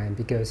of the brain,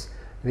 because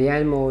the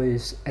animal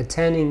is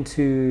attending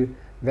to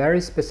very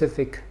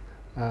specific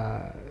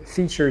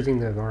features in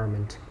the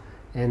environment,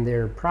 and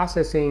they're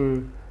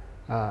processing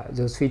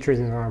those features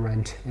in the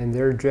environment, and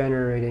they're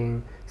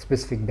generating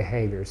specific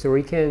behavior. So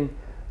we can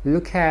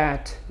look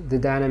at the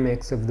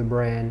dynamics of the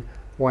brain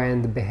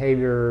when the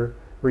behavior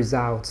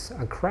results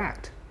are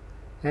correct,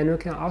 and we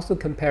can also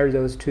compare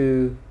those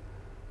to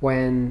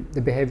when the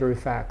behavior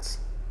effects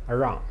are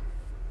wrong.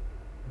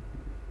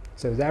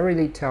 So that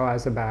really tells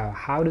us about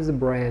how does the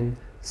brain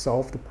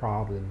solve the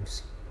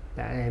problems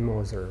that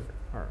animals are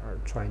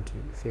trying to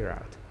figure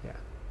out. Yeah.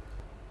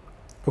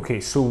 Okay,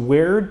 so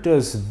where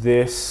does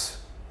this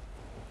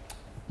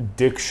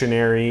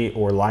dictionary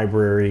or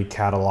library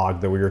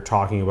catalog that we were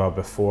talking about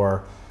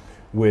before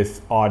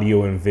with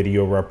audio and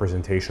video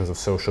representations of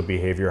social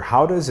behavior,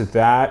 how does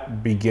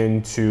that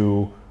begin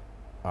to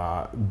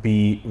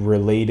be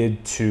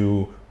related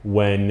to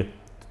when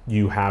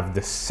you have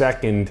these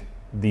second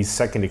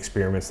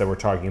experiments that we're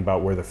talking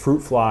about, where the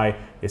fruit fly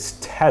is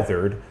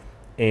tethered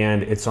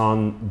and it's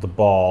on the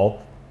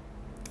ball,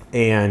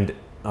 and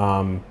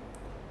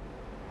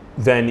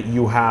then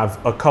you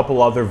have a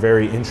couple other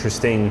very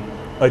interesting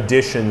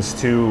additions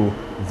to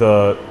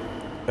the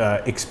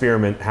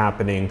experiment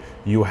happening.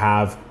 You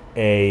have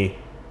a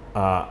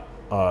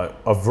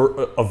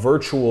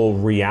virtual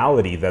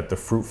reality that the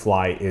fruit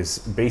fly is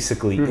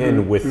basically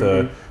in with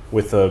a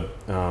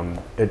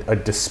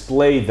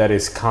display that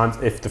is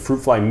if the fruit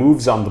fly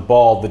moves on the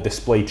ball, the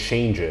display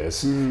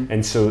changes,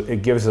 and so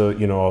it gives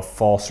a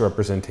false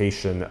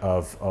representation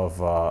of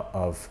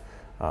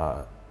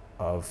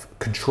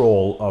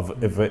control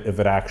of it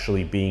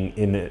actually being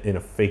in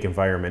a fake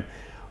environment,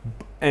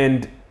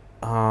 and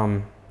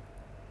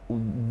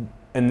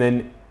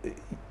then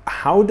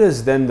how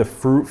does then the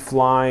fruit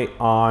fly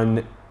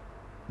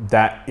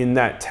in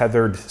that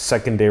tethered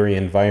secondary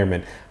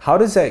environment, how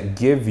does that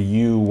give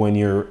you, when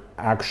you're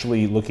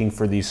actually looking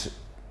for these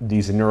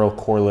neural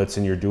correlates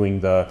and you're doing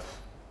the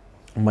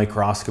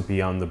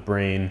microscopy on the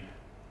brain,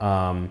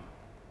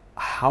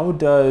 how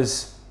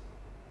does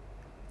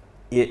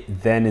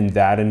it then in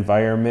that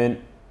environment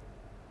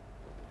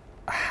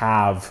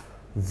have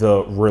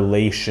the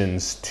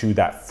relations to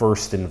that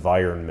first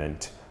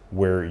environment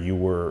where you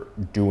were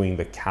doing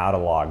the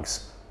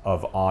catalogs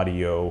of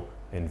audio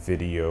and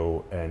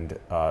video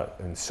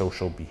and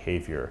social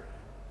behavior?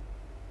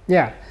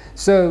 Yeah,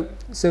 so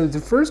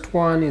the first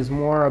one is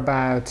more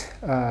about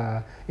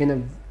in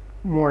a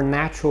more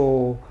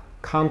natural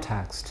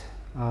context.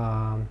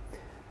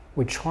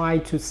 We try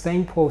to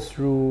sample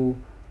through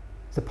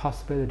the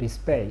possibility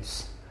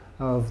space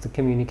of the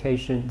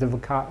communication, the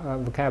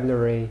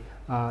vocabulary,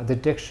 the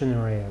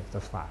dictionary of the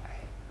fly.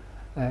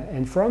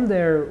 And from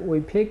there, we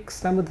pick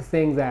some of the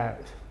things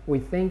that we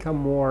think are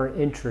more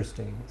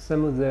interesting,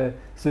 some of the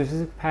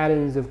specific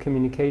patterns of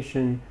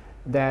communication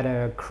that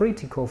are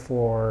critical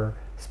for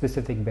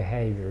specific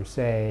behavior.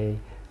 Say,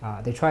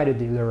 they try to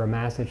deliver a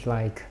message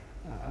like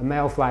a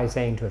male fly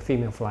saying to a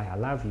female fly, "I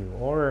love you,"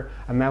 or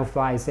a male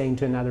fly saying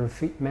to another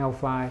male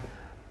fly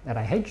that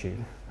 "I hate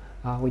you."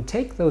 we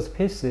take those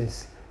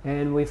pieces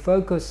and we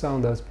focus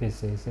on those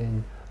pieces,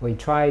 and we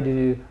try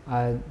to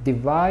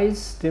devise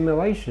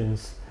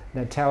stimulations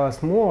that tell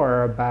us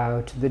more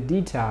about the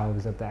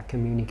details of that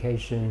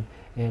communication,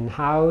 and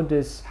how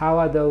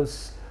are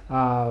those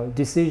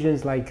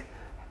decisions like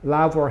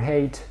love or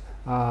hate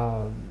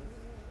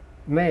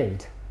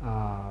made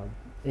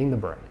in the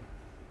brain.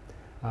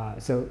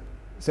 So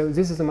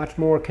this is a much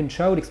more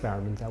controlled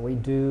experiment that we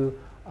do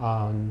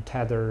on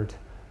tethered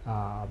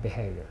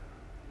behavior.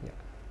 Yeah.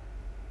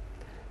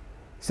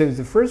 So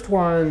the first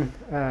one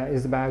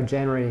is about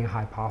generating a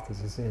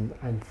hypothesis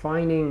and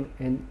finding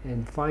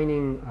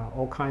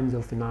all kinds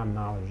of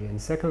phenomenology. And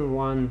the second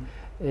one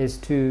is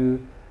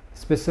to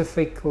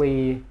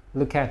specifically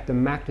look at the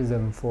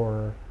mechanism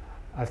for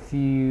a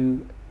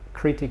few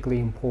critically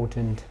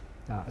important,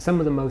 some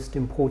of the most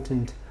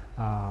important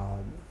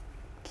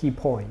key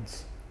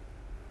points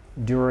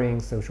during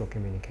social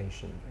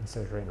communication and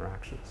social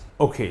interactions.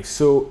 Okay,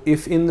 so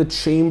if in the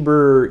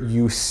chamber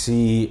you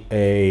see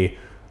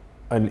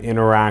an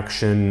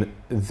interaction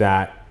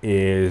that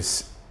you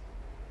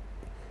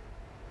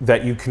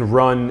can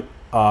run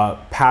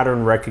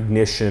pattern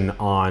recognition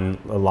on,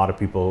 a lot of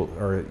people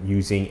are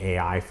using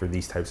AI for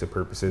these types of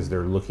purposes.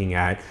 They're looking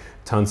at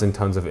tons and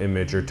tons of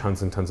image or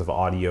tons and tons of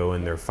audio,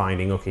 and they're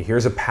finding, okay,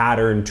 here's a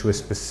pattern to a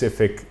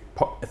specific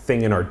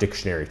thing in our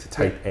dictionary, to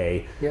type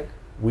A. Yeah.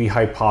 We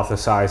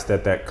hypothesize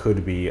that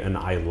could be an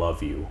I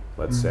love you,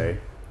 let's say,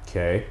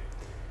 okay?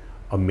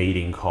 A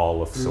mating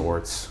call of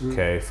sorts,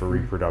 okay, for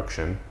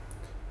reproduction.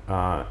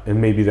 And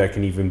maybe that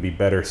can even be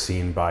better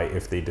seen by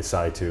if they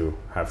decide to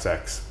have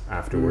sex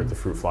afterward, the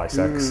fruit fly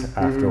sex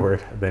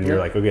afterward. Then you're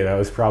like, okay, that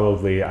was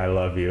probably I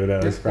love you.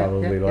 That was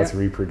probably let's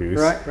reproduce.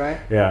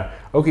 Right. Yeah.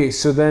 Okay,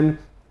 so then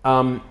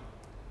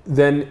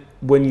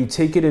when you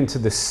take it into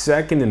the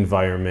second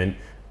environment,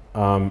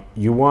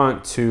 you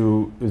want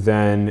to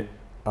then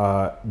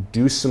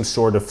do some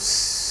sort of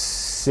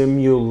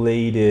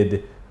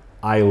simulated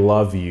I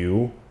love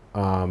you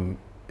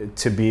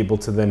to be able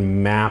to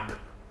then map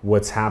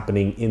what's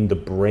happening in the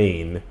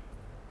brain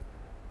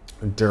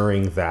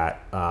during that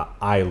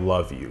I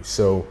love you.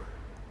 So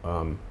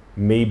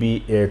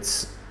maybe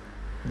it's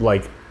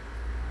like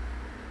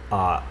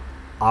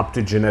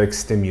optogenetic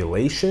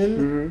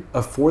stimulation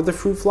for the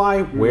fruit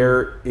fly,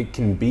 where it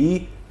can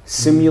be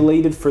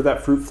simulated for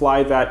that fruit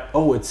fly that,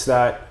 oh, it's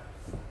that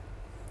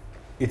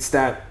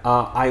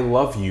I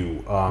love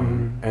you,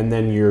 and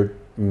then you're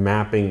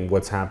mapping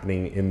what's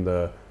happening in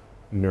the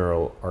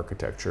neural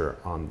architecture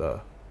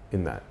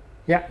in that.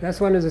 Yeah, that's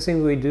one of the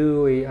things we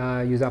do. We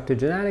use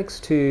optogenetics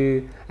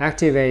to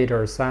activate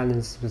or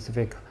silence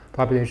specific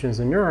populations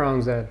of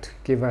neurons that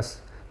give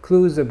us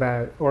clues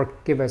about, or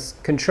give us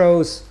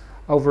controls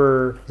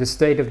over the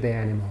state of the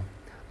animal.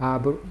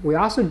 But we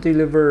also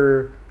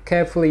deliver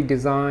carefully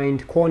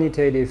designed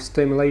quantitative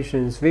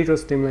stimulations, visual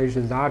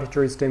stimulations,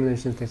 auditory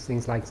stimulations,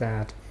 things like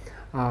that.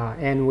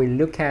 And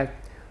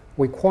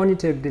we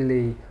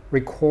quantitatively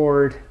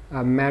record,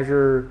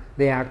 measure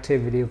the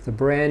activity of the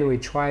brain. We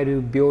try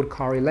to build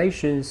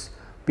correlations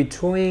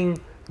between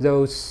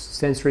those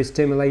sensory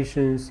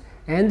stimulations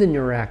and the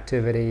neural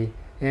activity,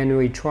 and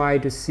we try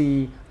to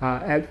see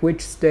at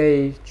which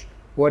stage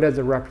what are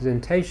the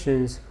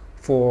representations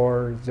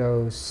for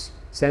those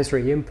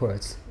sensory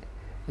inputs,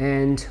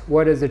 and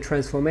what are the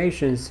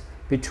transformations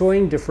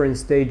between different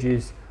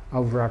stages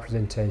of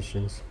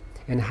representations,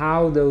 and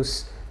how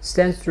those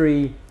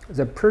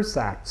the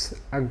percepts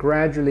are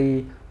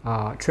gradually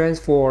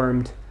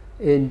transformed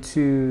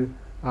into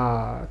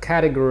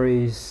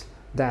categories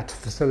that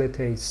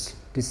facilitates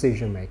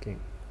decision making.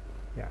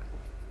 Yeah.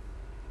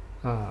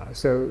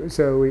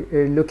 So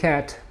we look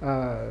at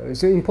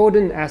so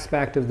important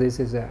aspect of this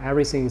is that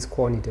everything is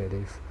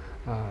quantitative.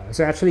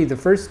 So actually, the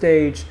first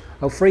stage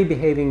of free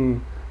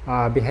behaving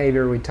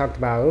behavior we talked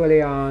about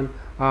early on,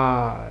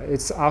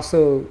 it's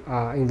also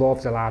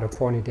involves a lot of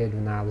quantitative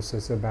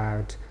analysis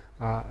about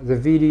the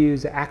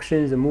videos, the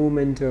actions, the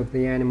movement of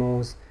the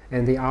animals,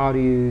 and the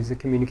audio, the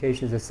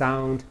communications, the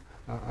sound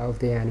of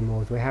the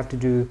animals. We have to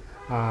do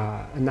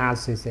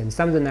analysis, and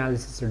some of the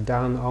analysis are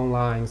done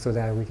online so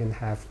that we can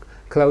have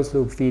closed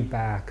loop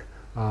feedback,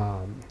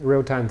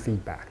 real-time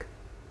feedback.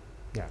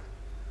 Yeah.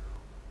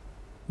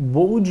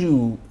 What would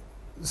you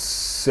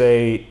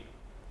say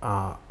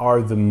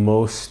are the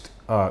most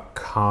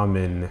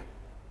common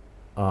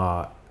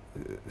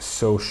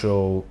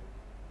social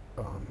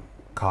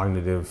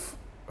cognitive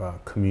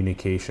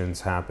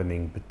communications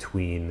happening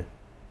between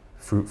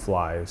fruit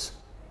flies?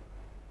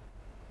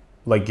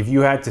 Like, if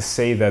you had to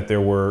say that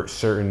there were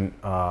certain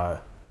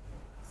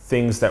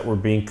things that were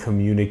being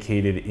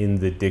communicated in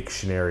the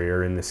dictionary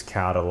or in this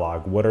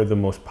catalog, what are the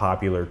most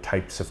popular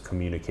types of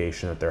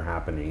communication that they're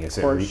happening? Is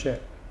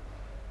Courtship.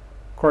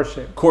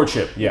 Courtship.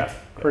 Courtship, yeah.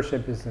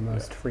 Courtship is the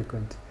most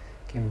frequent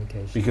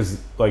communication.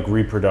 Because like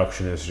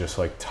reproduction is just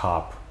like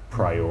top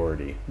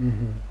priority.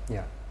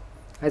 Yeah.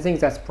 I think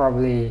that's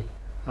probably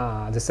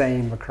the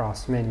same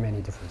across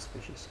many different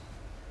species.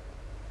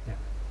 Yeah.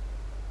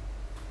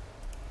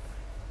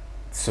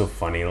 It's so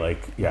funny,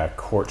 like, yeah,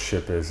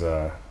 courtship is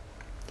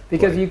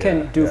because like, you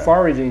can do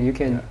foraging, you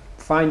can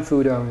find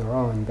food on your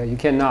own, but you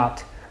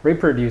cannot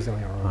reproduce on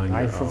your own.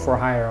 Right? For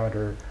higher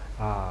order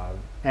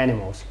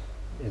animals,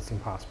 it's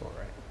impossible,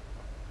 right?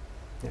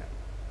 Yeah.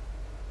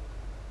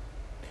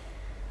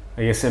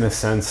 I guess in a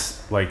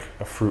sense, like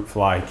a fruit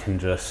fly can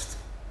just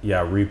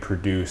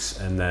reproduce,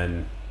 and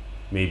then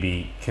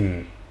maybe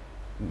can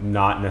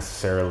not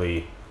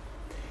necessarily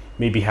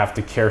maybe have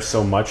to care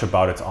so much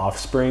about its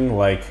offspring,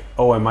 like,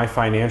 oh, am I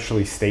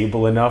financially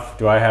stable enough?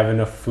 Do I have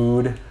enough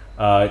food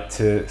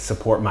to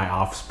support my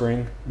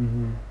offspring?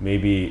 Mm-hmm.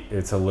 Maybe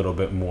it's a little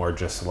bit more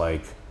just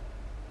like,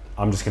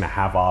 I'm just gonna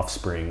have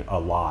offspring a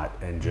lot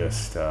and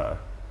just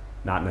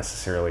not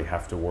necessarily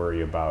have to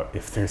worry about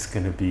if there's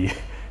gonna be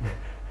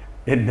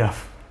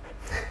enough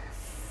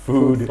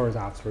food for the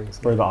offsprings.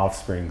 For the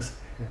offsprings,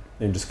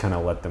 and just kind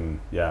of let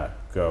them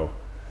go.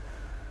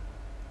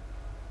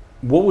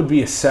 What would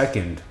be a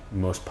second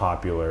most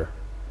popular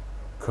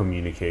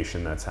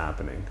communication that's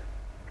happening?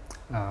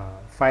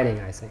 Fighting,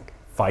 I think.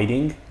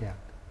 Fighting? Yeah.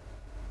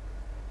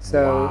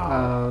 So,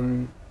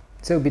 wow.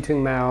 So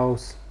between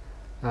males,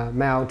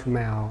 male to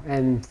male,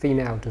 and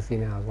female to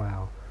female as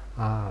well,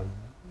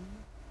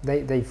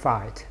 they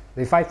fight.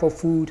 They fight for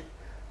food.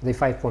 They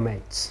fight for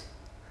mates.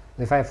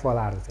 They fight for a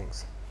lot of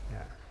things.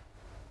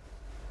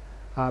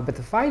 Yeah. But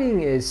the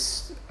fighting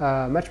is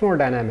much more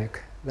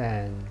dynamic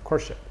than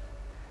courtship.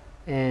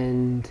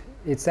 And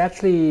it's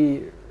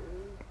actually,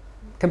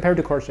 compared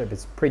to courtship,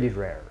 it's pretty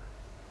rare.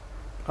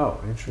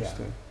 Oh,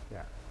 interesting.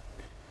 Yeah.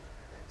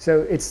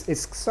 So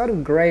it's sort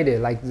of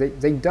graded, like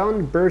they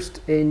don't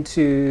burst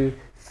into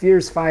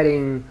fierce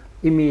fighting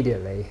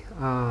immediately.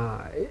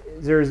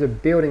 There's a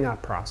building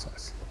up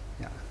process.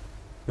 Yeah.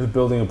 There's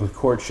building up with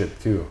courtship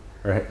too,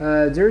 right?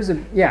 There's a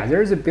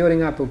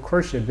building up of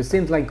courtship. It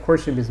seems like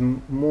courtship is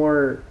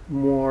more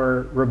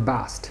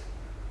robust.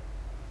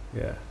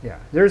 Yeah. Yeah.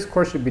 There's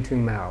courtship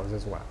between males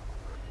as well.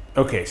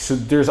 Okay, so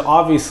there's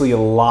obviously a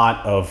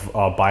lot of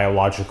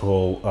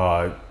biological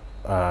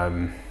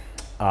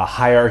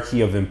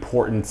hierarchy of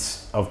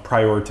importance of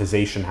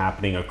prioritization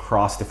happening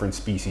across different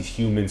species,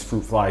 humans,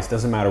 fruit flies,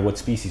 doesn't matter what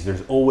species.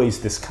 There's always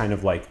this kind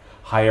of like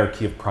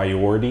hierarchy of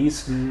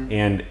priorities,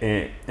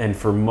 and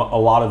for a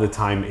lot of the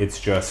time it's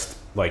just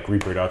like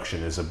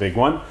reproduction is a big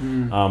one.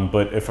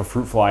 But if a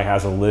fruit fly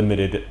has a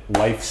limited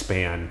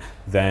lifespan,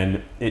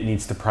 then it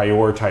needs to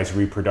prioritize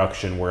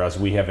reproduction, whereas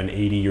we have an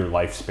 80-year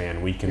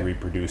lifespan. We can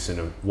reproduce in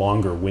a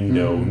longer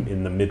window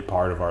in the mid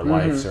part of our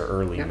lives, or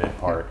early mid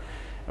part.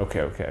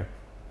 Okay.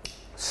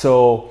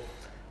 So,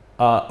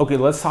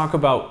 let's talk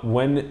about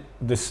when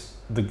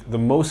the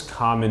most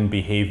common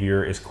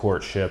behavior is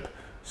courtship.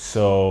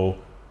 So,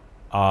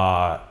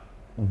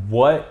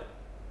 what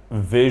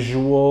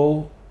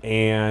visual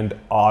and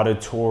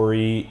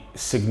auditory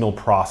signal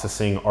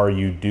processing are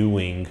you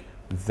doing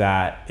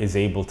that is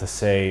able to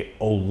say,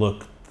 oh,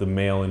 look, the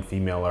male and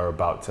female are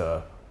about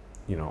to,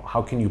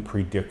 how can you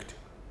predict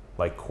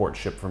like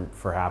courtship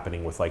for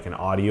happening with like an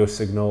audio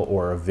signal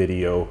or a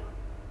video?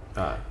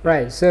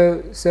 Right.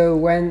 So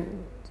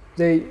when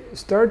they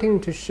starting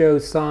to show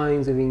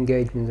signs of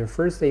engagement,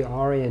 first they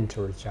orient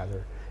towards each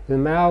other. The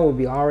male will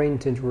be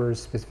oriented towards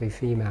specific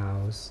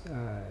females.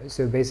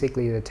 So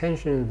basically, the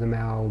attention of the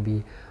male will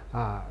be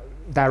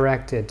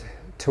directed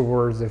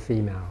towards the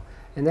female,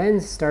 and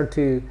then start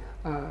to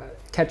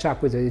catch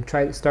up with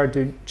it. Start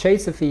to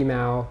chase the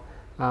female,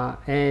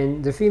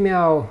 and the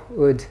female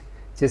would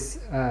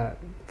just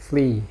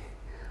flee.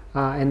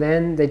 And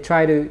then they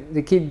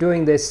keep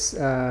doing this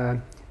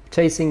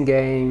chasing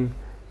game.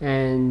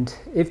 And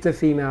if the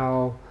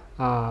female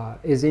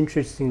is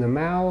interested in the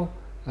male,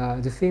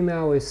 the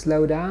female will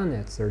slow down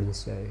at a certain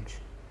stage,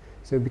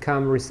 so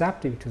become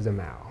receptive to the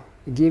male.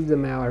 Give the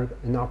male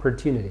an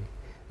opportunity.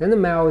 Then the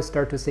male will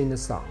start to sing the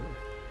song.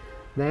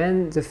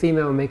 Then the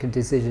female will make a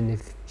decision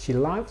if she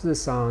loves the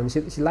song, she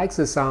likes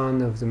the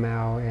song of the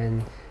male,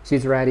 and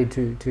she's ready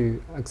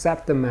to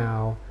accept the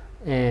male,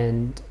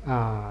 and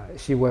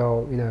she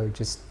will,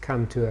 just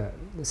come to a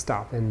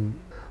stop, and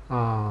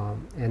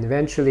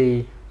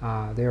eventually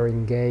they are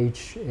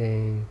engaged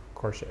in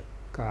courtship,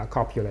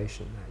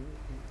 copulation.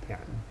 Yeah.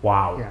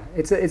 Wow. Yeah.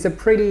 It's a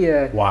pretty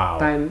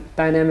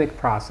dynamic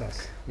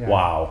process. Yeah.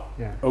 Wow.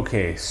 Yeah.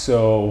 Okay.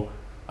 So.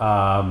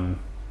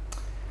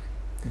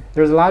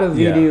 There's a lot of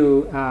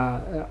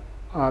video,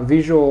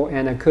 visual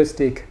and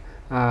acoustic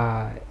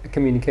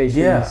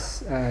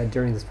communications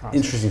during this process.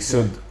 Interesting.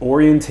 So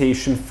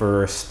orientation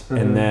first,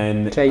 and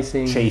then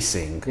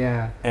chasing.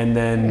 Yeah. And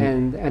then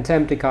and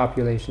attempted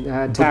copulation.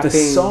 But tapping,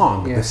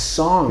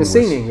 the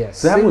singing.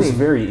 Yes. That singing. was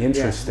very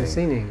interesting. Yeah, the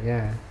singing.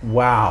 Yeah.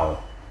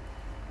 Wow.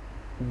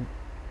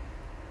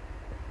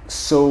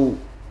 So,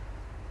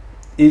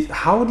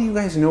 how do you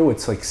guys know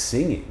it's like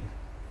singing?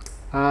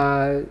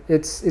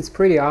 It's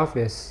pretty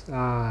obvious.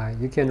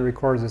 You can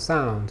record the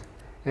sound,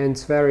 and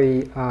it's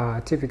very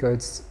typical.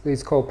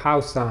 It's called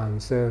pulse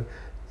sound. So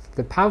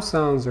the pulse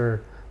sounds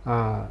are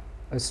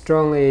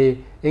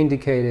strongly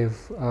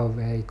indicative of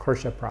a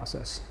courtship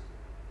process.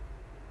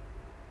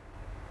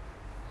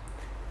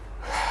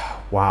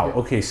 Wow. Yeah.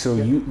 Okay, so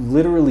you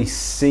literally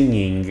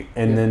singing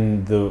and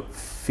then the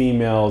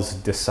females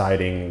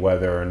deciding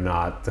whether or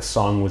not the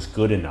song was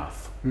good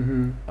enough.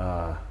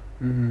 Yeah.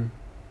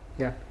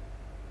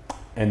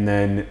 And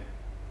then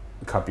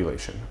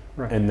copulation.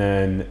 Right. And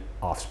then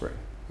offspring.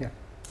 Yeah.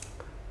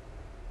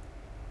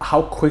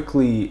 How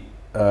quickly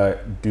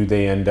do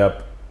they end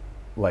up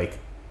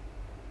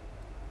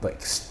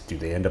do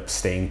they end up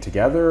staying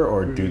together,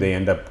 or do they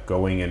end up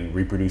going and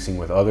reproducing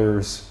with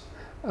others?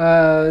 They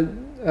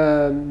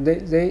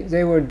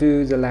will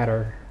do the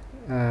latter.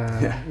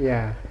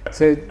 Yeah.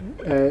 So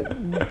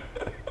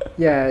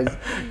yeah,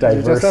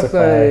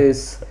 Diversify.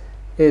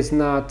 is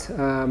not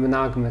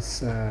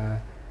monogamous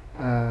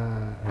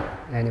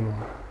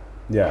anymore.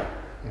 Yeah.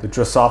 The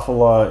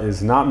Drosophila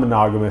is not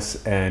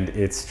monogamous, and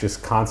it's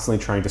just constantly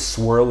trying to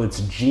swirl its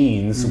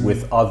genes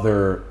with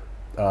other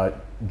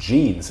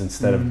genes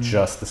instead of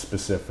just the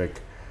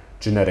specific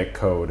genetic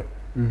code.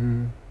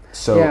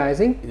 So yeah, I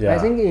think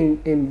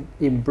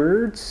in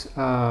birds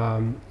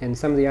and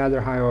some of the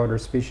other higher order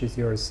species,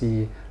 you'll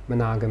see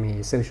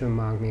monogamy, social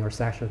monogamy, or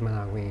sexual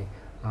monogamy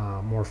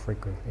more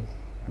frequently.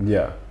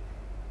 Yeah.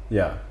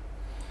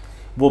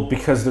 Well,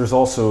 because there's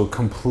also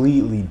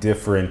completely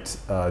different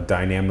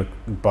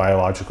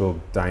biological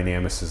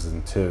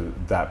dynamicism to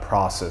that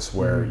process,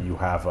 where you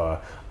have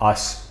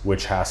us,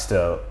 which has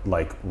to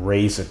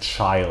raise a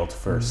child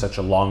for such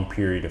a long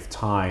period of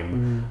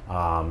time,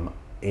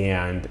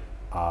 and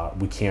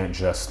we can't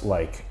just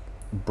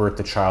birth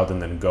the child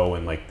and then go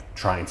and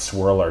try and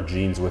swirl our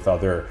genes with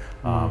other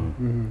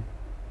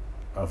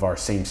of our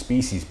same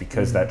species,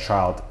 because that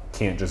child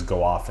can't just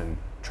go off and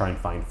try and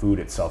find food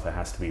itself. It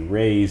has to be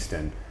raised,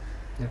 and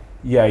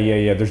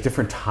yeah. There's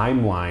different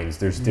timelines.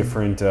 There's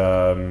different.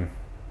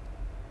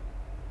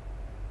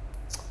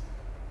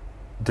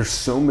 There's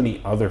so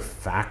many other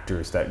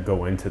factors that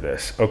go into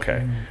this.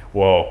 Okay,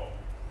 well.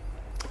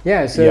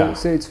 Yeah. So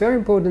it's very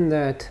important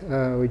that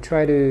we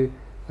try to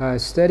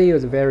study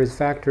the various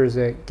factors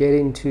that get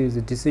into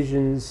the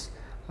decisions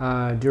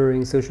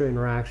during social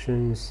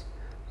interactions,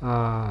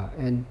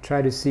 and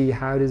try to see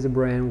how does the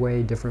brain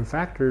weigh different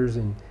factors,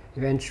 and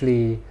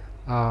eventually,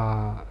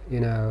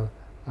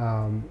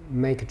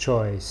 make a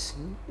choice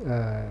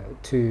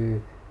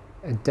to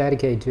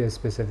dedicate to a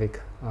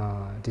specific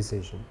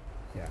decision.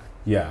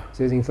 Yeah.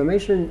 So the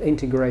information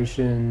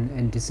integration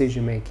and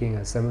decision making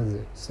are some of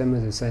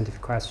the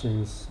scientific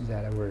questions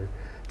that we're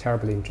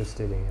terribly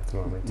interested in at the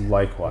moment.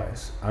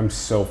 Likewise. I'm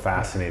so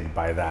fascinated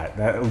by that.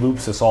 That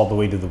loops us all the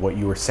way to what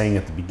you were saying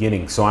at the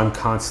beginning. So I'm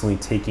constantly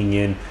taking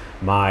in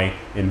my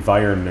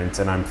environment,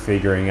 and I'm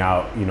figuring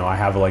out, I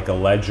have a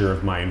ledger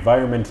of my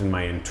environment and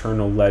my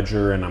internal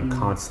ledger, and I'm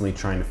constantly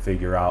trying to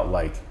figure out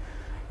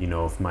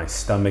if my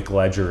stomach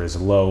ledger is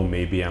low,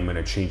 maybe I'm going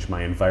to change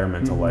my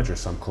environmental ledger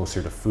so I'm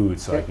closer to food,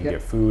 so I can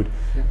get food.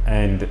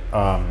 And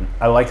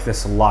I like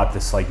this a lot,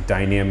 this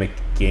dynamic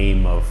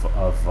game of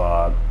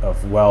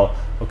well,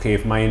 okay,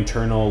 if my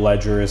internal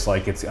ledger is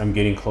I'm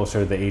getting closer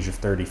to the age of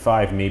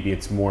 35, maybe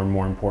it's more and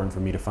more important for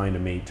me to find a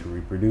mate to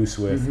reproduce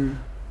with.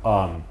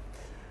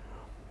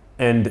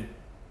 And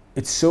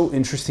it's so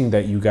interesting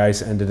that you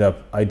guys ended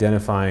up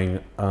identifying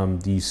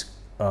these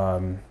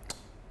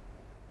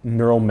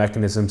neural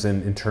mechanisms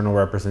and internal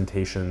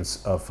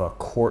representations of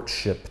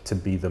courtship to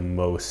be the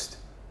most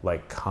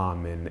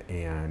common,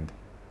 and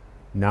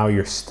now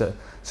you're so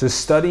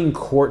studying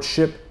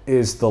courtship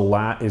is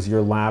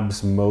your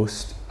lab's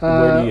most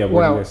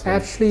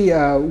actually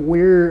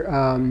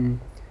we're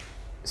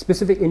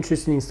specific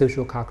interest in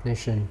social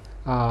cognition.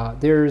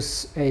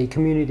 There's a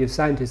community of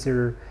scientists that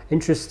are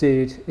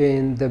interested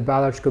in the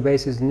biological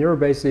basis, neural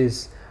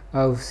basis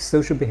of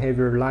social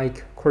behavior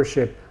like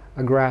courtship,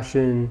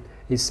 aggression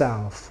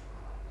itself.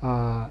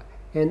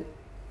 And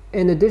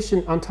in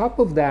addition, on top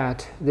of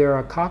that, there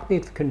are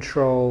cognitive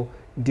control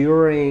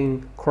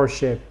during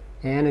courtship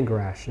and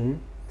aggression.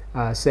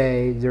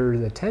 Say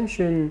there's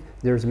attention,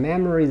 there's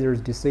memory, there's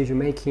decision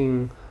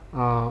making,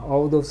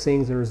 all those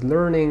things. There's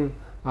learning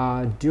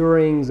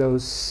during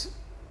those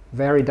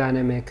very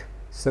dynamic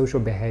social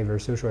behavior,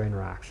 social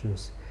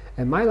interactions.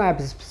 And my lab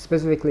is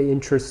specifically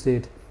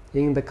interested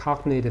in the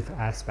cognitive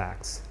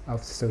aspects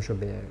of social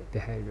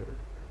behavior.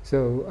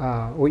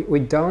 So we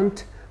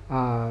don't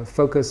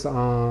focus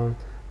on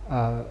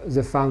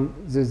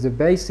the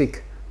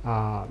basic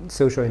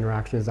social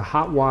interactions, the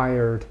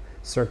hardwired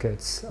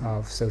circuits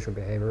of social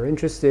behavior. We're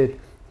interested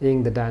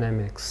in the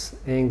dynamics,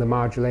 in the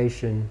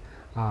modulation,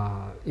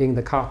 in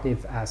the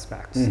cognitive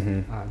aspects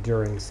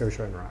during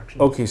social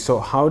interaction. Okay, so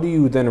how do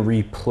you then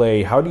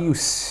how do you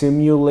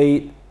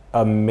simulate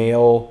a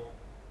male?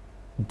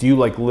 Do you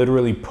the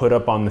literally put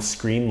up on the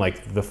screen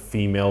the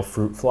female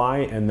fruit fly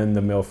and then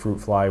the male fruit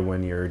fly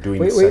when you're doing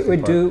the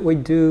second part? We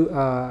do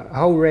a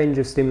whole range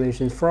of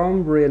stimulations,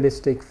 from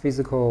realistic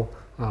physical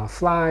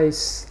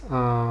flies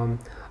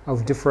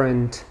of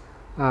different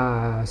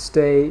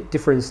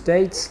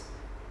states,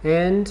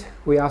 and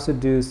we also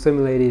do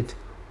simulated,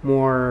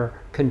 more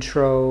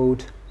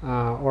controlled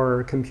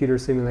or computer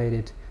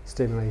simulated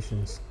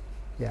stimulations,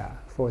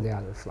 for the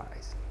other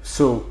flies.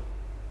 So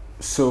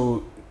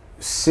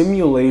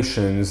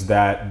simulations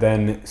that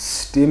then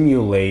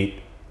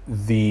stimulate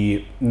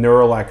the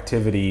neural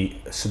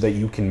activity so that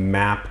you can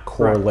map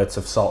correlates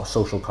of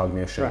social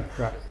cognition.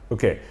 Right.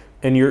 Okay.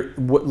 And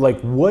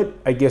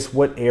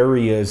what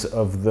areas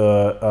of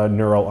the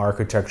neural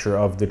architecture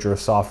of the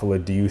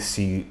Drosophila do you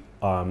see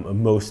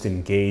most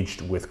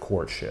engaged with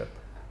courtship?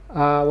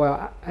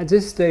 Well, at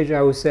this stage,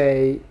 I would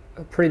say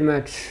pretty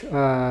much,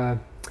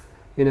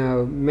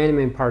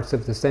 many parts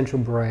of the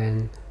central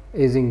brain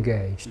is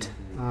engaged.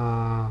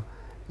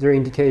 There are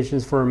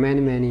indications for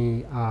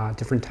many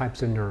different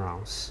types of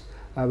neurons,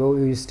 but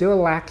we're still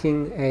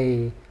lacking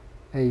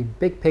a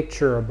big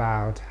picture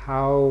about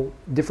how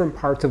different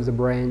parts of the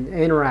brain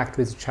interact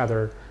with each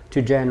other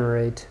to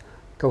generate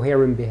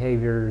coherent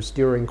behaviors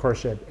during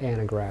courtship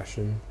and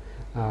aggression.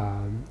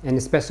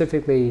 And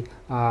specifically,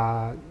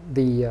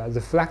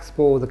 the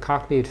flexible, the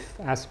cognitive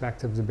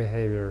aspect of the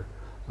behavior,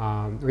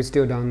 we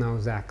still don't know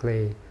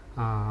exactly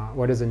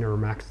what is the neural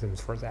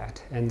mechanisms for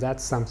that. And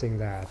that's something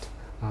that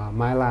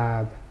my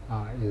lab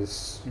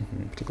is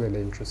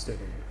particularly interested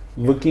in.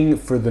 Looking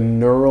for the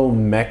neural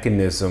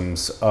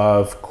mechanisms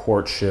of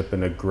courtship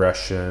and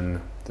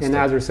aggression. And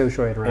other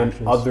social interactions.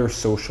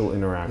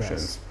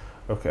 Yes.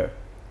 Okay,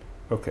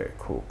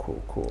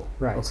 cool.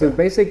 Right, okay. So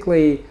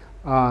basically,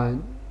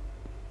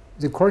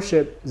 the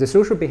courtship, the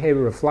social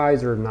behavior of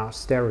flies are not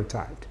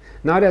stereotyped.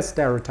 Not as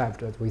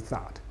stereotyped as we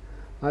thought.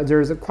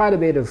 There's quite a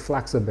bit of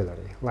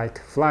flexibility. Like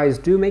flies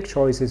do make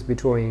choices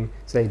between,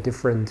 say,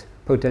 different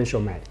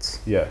potential mates.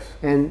 Yes.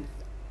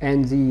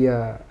 And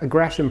the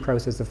aggression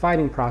process, the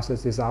fighting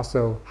process, is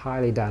also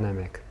highly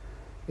dynamic.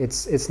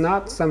 It's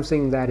not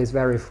something that is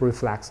very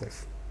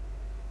reflexive.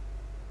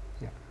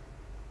 Yeah.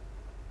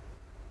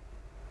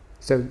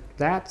 So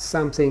that's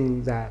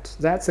something that's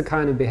the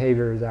kind of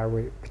behavior that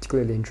we're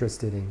particularly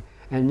interested in.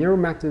 And neural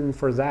mechanism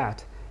for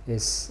that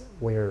is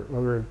where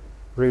we're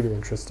really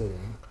interested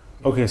in.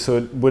 Okay,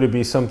 so would it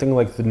be something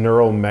like the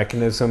neural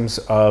mechanisms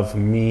of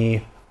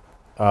me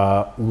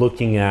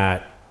looking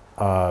at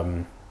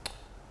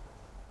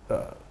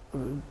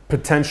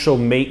potential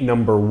mate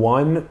number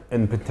 1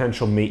 and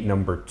potential mate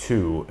number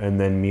 2, and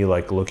then me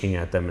like looking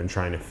at them and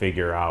trying to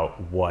figure out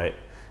what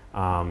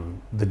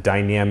the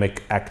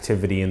dynamic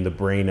activity in the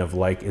brain of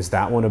like, is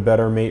that one a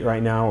better mate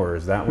right now, or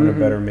is that one a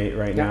better mate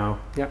right now?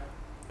 Yeah.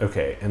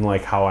 Okay, and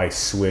like how I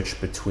switch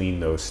between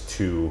those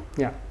two,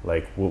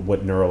 like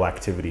what neural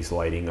activities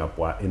lighting up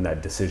in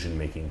that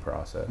decision-making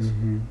process.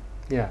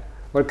 Yeah,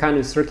 what kind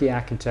of circuit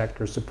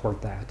architecture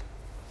support that?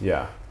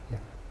 Yeah.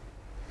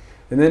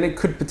 And then it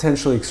could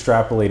potentially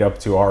extrapolate up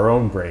to our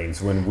own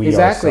brains when we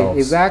ourselves...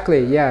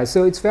 Exactly, yeah.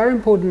 So it's very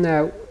important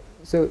that,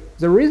 so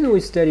the reason we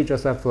study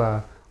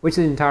Drosophila, which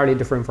is entirely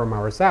different from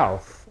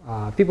ourselves,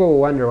 people will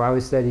wonder why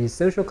we study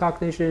social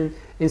cognition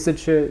in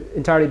such an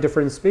entirely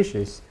different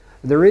species.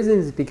 The reason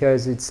is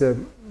because it's a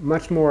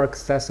much more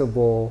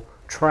accessible,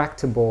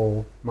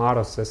 tractable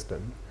model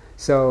system.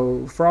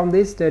 So from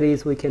these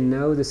studies, we can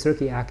know the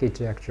circuit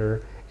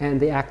architecture and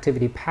the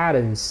activity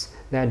patterns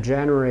that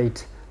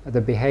generate the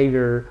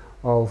behavior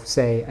of,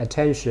 say,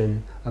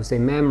 attention, of, say,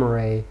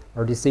 memory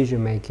or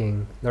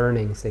decision-making,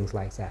 learning, things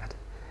like that.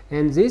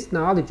 And these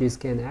knowledges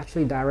can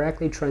actually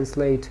directly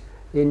translate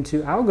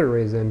into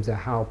algorithms that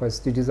help us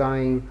to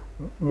design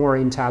more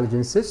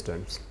intelligent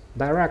systems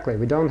directly.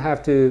 We don't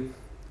have to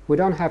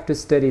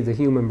study the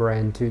human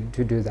brain to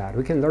do that.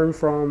 We can learn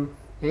from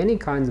any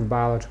kind of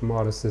biological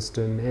model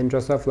system, and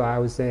Drosophila, I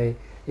would say,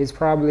 is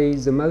probably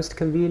the most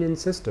convenient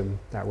system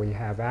that we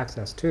have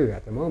access to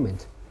at the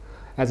moment.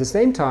 At the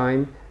same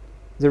time,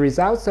 the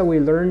results that we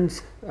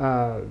learned,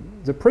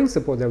 the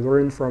principle that we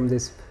learned from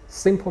this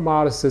simple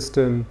model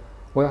system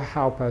will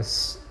help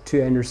us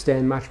to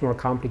understand much more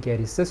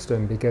complicated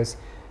system, because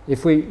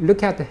if we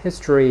look at the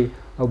history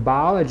of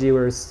biology,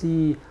 we'll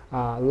see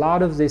a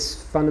lot of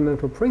these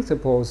fundamental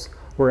principles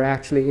were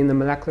actually in the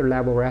molecular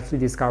level, were actually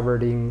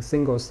discovered in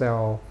single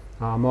cell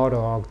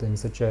model organisms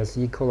such as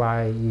E.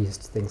 coli,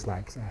 yeast, things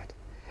like that.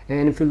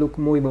 And if you look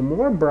even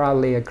more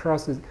broadly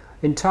across the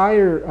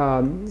entire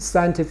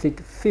scientific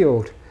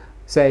field,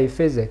 say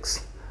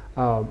physics,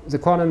 the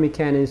quantum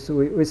mechanics,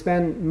 we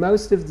spend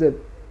most of the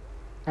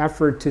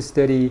effort to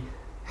study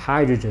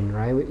hydrogen,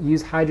 right? We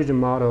use hydrogen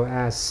model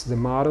as the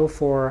model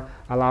for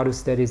a lot of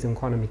studies in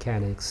quantum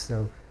mechanics.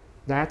 So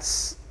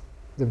that's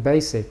the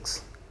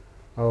basics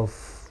of,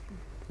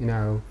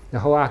 the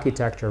whole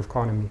architecture of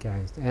quantum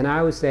mechanics. And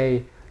I would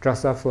say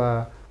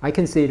Drosophila, I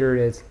consider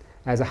it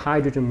as a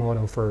hydrogen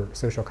model for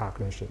social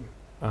cognition.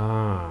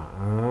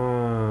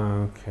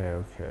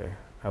 Okay.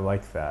 I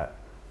like that.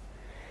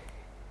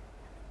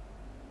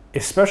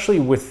 Especially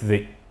with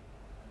the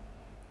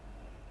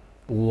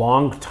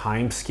long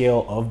time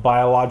scale of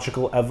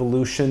biological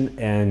evolution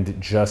and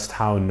just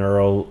how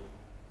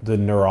the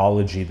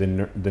neurology, the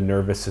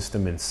nervous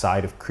system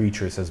inside of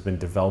creatures has been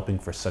developing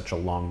for such a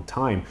long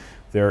time,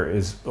 there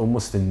is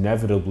almost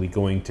inevitably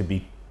going to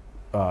be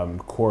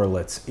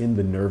correlates in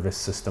the nervous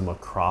system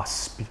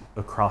across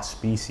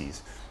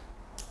species,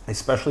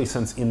 especially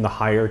since in the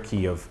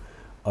hierarchy of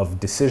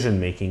decision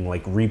making,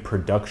 like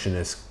reproduction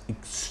is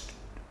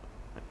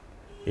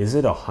is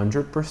it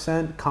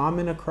 100%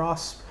 common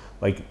across?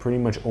 Like pretty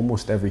much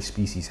almost every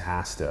species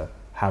has to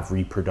have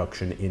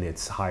reproduction in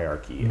its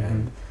hierarchy,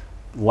 and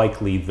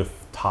likely the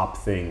top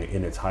thing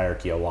in its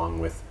hierarchy, along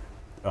with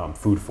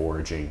food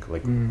foraging.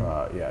 Like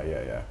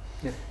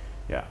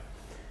yeah.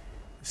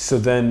 So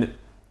then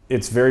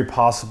it's very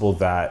possible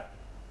that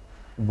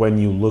when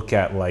you look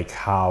at like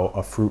how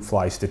a fruit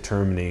fly is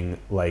determining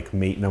like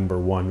mate number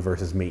 1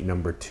 versus mate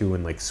number 2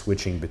 and like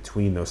switching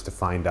between those to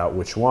find out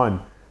which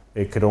one,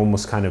 it could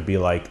almost kind of be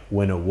like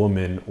when a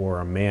woman or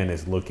a man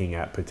is looking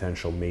at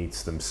potential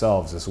mates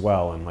themselves as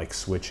well, and like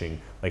switching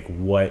like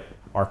what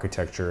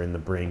architecture in the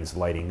brain is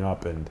lighting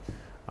up. And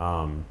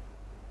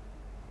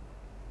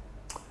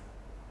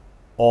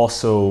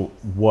also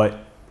what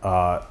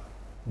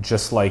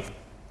just like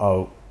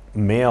a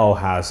male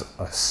has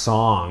a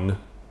song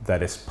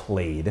that is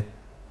played,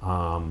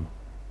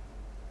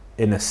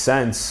 in a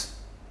sense,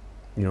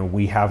 you know,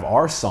 we have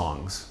our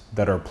songs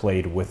that are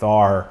played with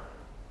our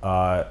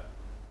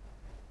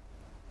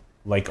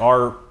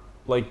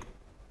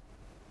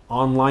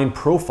online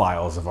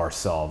profiles of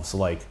ourselves.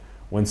 Like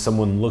when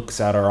someone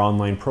looks at our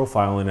online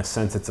profile, in a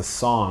sense, it's a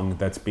song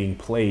that's being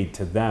played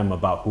to them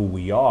about who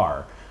we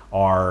are,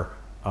 our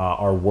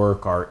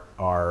work,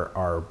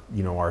 our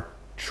you know, our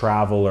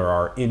travel or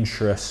our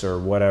interests or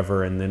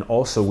whatever. And then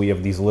also we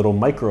have these little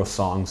micro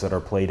songs that are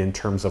played in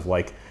terms of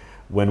like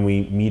when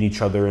we meet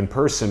each other in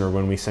person, or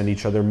when we send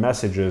each other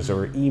messages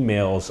or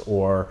emails,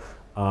 or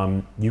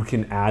you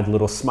can add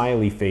little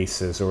smiley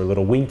faces or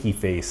little winky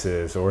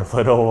faces or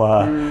little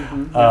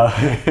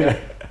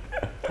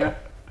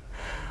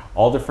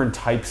all different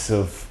types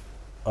of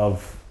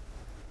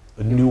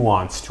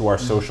nuance to our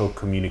social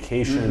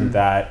communication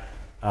that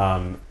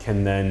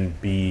can then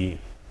be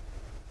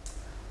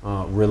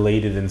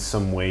related in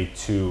some way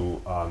to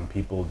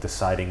people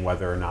deciding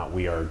whether or not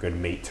we are a good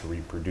mate to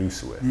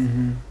reproduce with.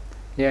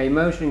 Yeah,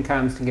 emotion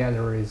comes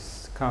together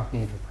with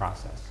cognitive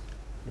process.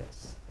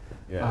 Yes.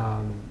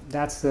 Yeah.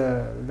 That's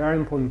a very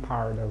important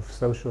part of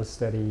social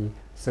study,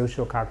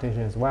 social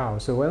cognition as well.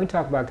 So when we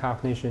talk about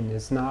cognition,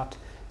 it's not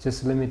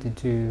just limited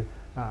to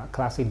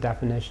classic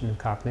definition of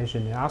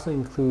cognition. It also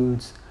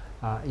includes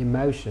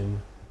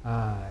emotion.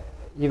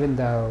 Even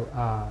though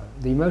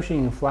the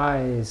emotion in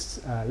fly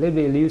is a little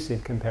bit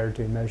elusive compared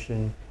to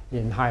emotion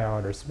in higher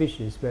order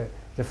species, but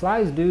the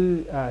flies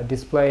do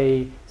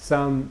display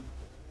some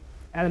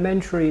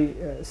elementary,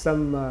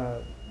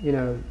 you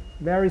know,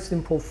 very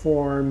simple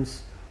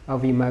forms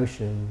of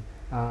emotion,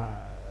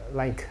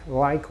 like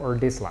or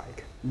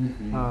dislike.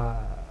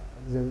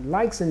 The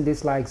likes and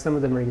dislikes, some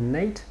of them are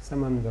innate,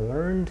 some of them are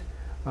learned,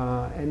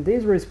 and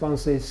these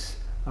responses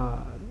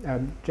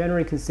are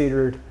generally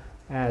considered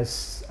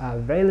as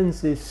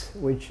valences,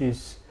 which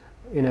is,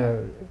 you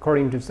know,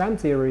 according to some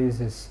theories,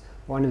 is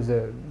one of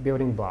the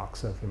building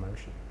blocks of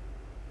emotion.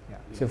 Yeah.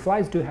 So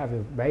flies do have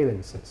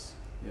valences.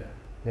 Yeah.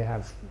 They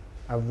have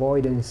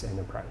avoidance and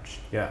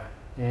approach. Yeah.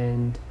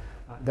 And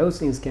those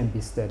things can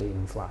be studied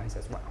in flies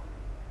as well.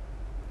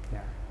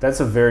 Yeah. That's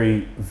a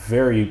very,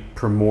 very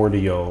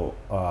primordial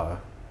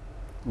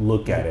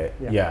look at it.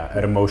 Yeah.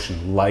 At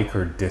emotion, like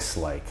or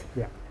dislike.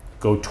 Yeah.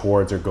 Go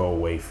towards or go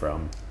away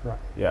from. Right.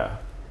 Yeah.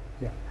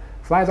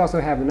 Flies also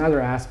have another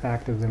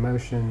aspect of the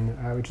emotion,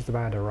 which is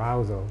about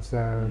arousal.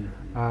 So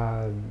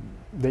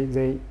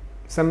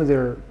some of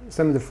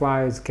the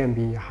flies can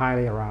be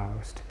highly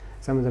aroused.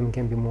 Some of them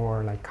can be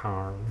more like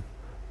calm,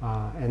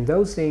 and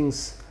those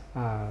things,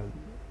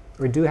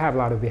 we do have a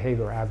lot of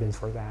behavioral evidence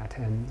for that,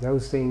 and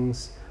those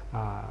things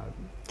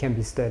can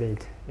be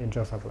studied in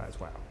Drosophila as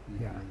well.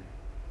 Yeah.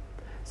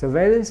 So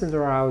valence and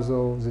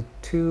arousal, the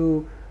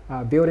two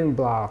building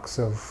blocks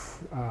of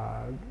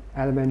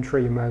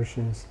elementary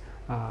emotions,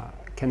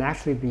 can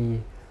actually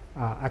be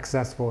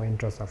accessible in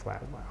Drosophila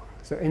as well.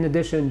 So in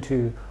addition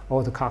to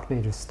all the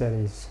cognitive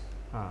studies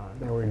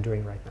that we're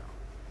doing right now.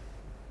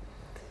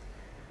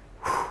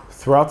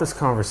 Throughout this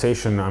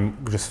conversation, I'm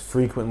just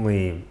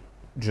frequently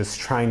just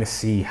trying to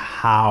see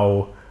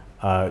how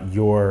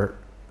your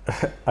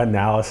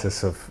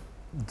analysis of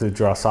the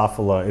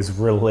Drosophila is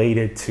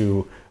related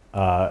to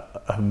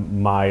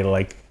my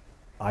like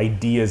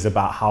ideas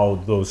about how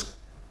those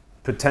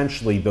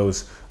potentially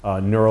those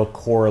neural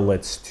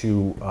correlates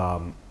to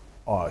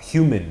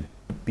human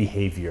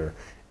behavior,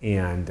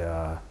 and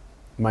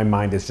my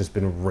mind has just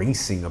been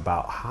racing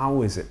about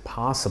how is it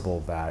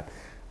possible that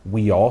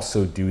we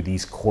also do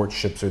these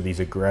courtships or these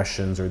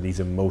aggressions or these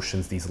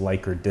emotions, these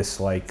like or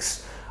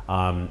dislikes,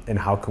 and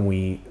how can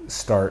we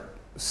start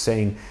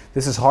saying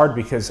this is hard,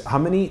 because how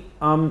many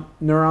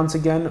neurons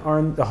again are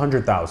in the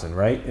 100,000,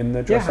 right, in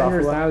the Drosophila? Yeah,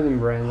 100,000,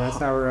 Brian.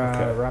 That's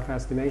our rough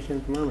estimation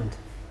at the moment.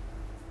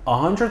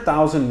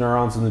 100,000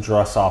 neurons in the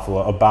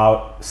Drosophila,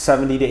 about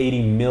 70 to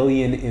 80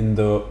 million in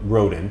the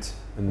rodent,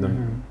 in the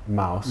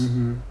mouse,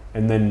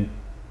 and then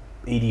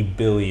 80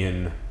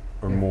 billion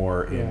or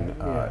more in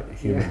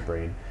human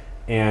brain.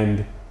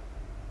 And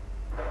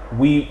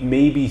we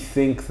maybe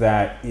think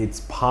that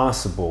it's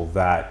possible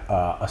that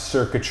a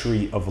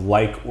circuitry of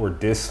like or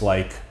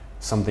dislike,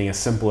 something as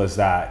simple as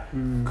that,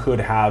 could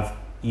have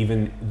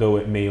even though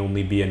it may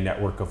only be a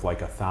network of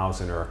like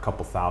 1,000 or a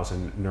couple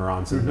thousand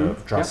neurons in the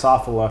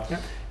Drosophila,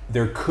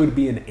 there could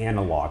be an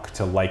analog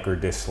to like or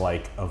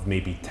dislike of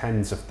maybe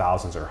tens of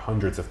thousands or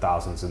hundreds of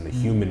thousands in the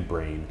human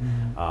brain.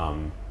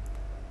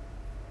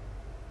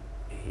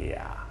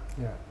 Yeah.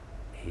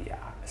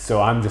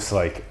 So I'm just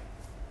like,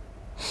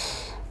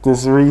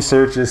 this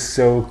research is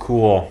so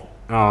cool.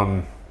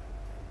 And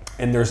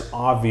there's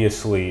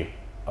obviously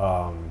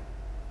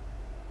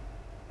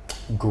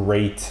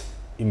great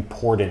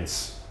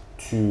importance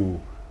to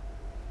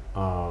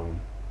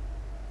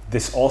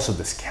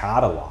this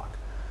catalog.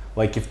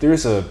 Like if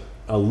there's a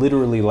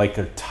literally like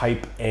a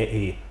type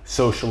A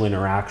social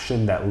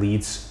interaction that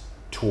leads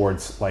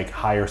towards like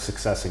higher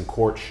success in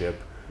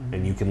courtship,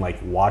 and you can like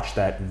watch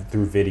that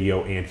through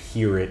video and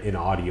hear it in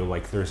audio,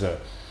 like there's a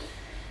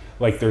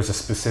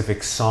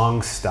specific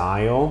song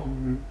style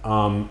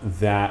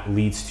that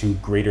leads to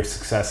greater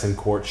success in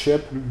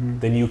courtship,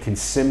 then you can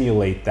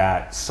simulate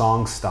that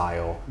song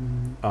style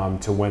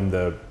to when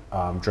the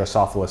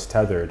Drosophila is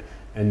tethered,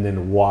 and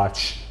then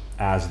watch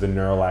as the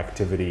neural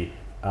activity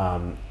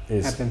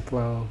is ebb and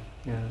flow.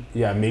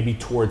 Maybe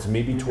towards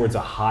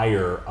a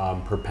higher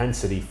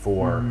propensity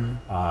for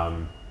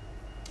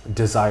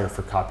desire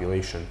for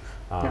copulation.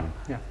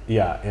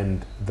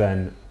 And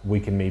then we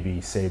can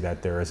maybe say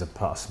that there is a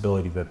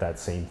possibility that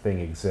same thing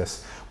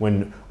exists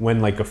when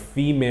like a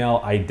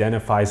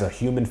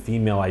human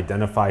female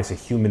identifies a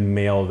human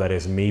male that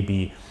is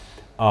maybe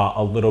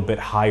a little bit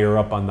higher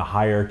up on the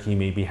hierarchy,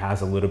 maybe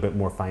has a little bit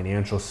more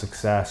financial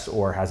success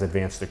or has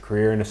advanced a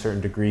career in a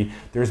certain degree.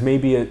 There's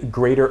maybe a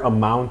greater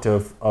amount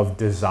of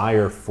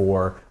desire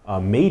for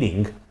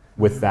mating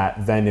with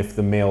that than if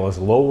the male is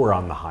lower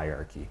on the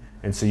hierarchy.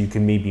 And so you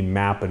can maybe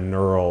map a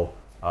neural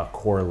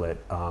correlate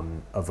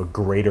of a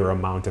greater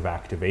amount of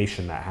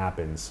activation that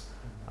happens.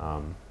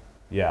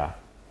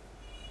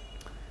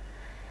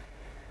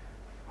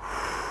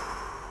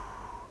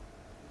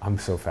 I'm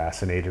so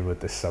fascinated with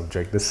this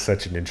subject. This is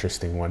such an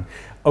interesting one.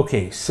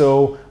 Okay,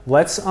 so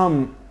let's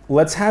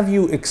have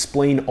you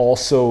explain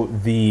also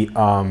the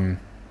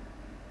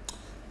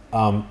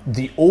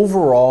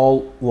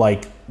overall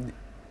like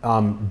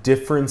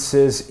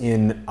differences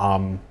in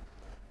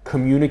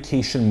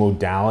communication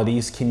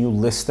modalities. Can you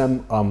list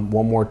them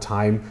one more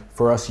time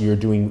for us? You're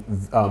doing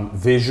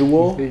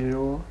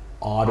visual,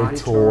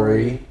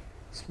 auditory,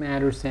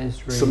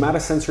 somatosensory.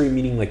 Somatosensory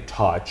meaning like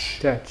touch.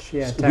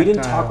 Tactile. We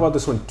didn't talk about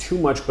this one too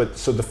much, but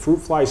so the fruit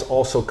flies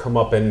also come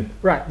up and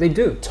they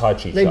do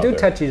touch each other. They do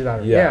touch each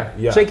other.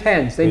 Yeah. Shake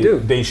hands. They do.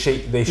 They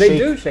shake. They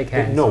do shake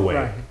hands. No way.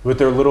 Right. With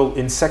their little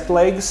insect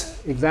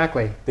legs.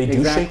 Exactly. They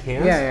do shake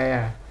hands.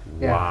 Yeah.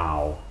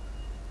 Wow.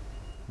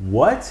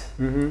 What?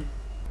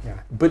 Yeah.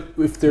 But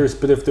if there's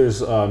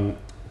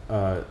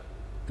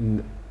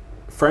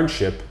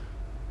friendship,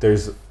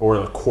 or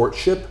a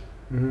courtship,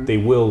 they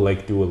will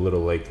like do a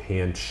little like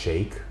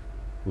handshake,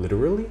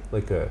 literally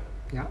like a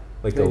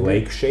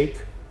leg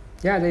shake.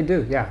 Yeah, they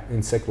do. Yeah.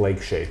 Insect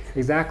leg shake.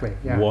 Exactly.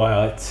 Yeah.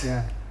 What?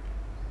 Yeah.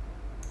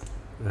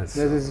 This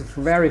is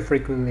very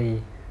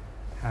frequently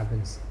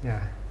happens.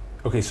 Yeah.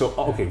 Okay. So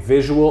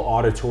visual,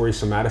 auditory,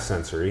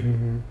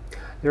 somatosensory.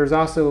 There's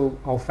also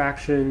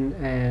olfaction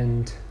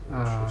and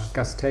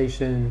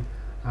gustation.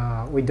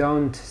 We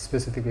don't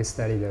specifically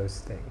study those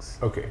things.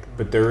 Okay,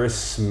 but there is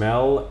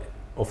smell,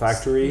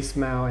 olfactory,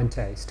 smell and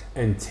taste.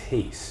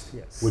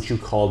 Yes. Which you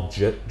call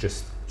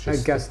just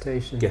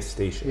gustation.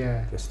 Gestation.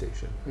 Yeah.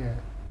 Gestation. Yeah.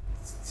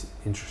 It's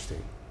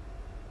interesting.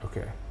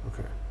 Okay.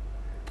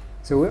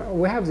 So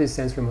we have these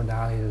sensory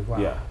modalities as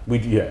well. Yeah.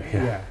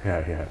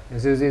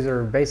 So these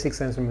are basic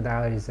sensory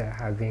modalities that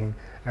have been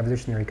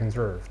evolutionarily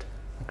conserved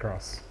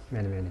across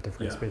many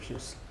different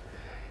species.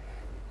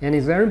 And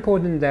it's very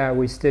important that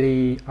we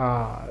study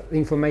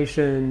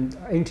information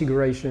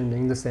integration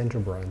in the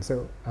central brain.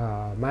 So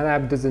my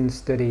lab doesn't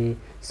study,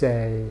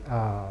 say,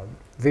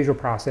 visual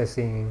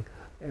processing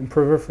and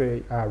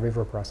periphery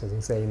visual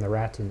processing, say in the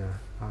retina,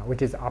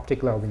 which is the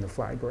optic lobe in the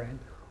fly brain,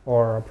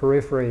 or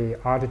periphery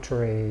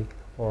auditory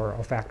or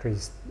olfactory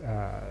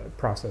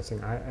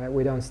processing.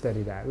 We don't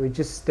study that. We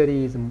just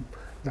study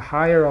the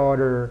higher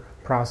order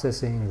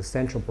processing in the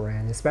central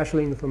brain,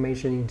 especially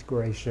information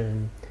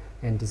integration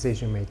and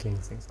decision making,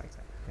 things like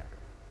that. Yeah.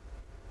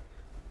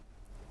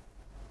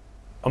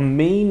 A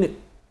main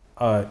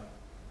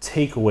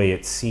takeaway,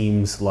 it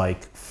seems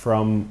like,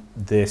 from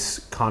this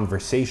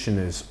conversation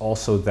is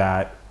also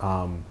that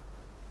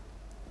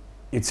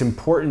it's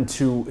important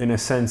to, in a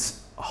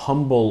sense,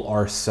 humble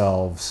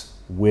ourselves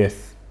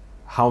with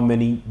how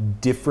many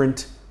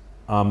different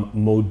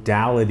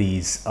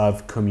modalities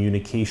of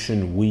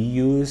communication we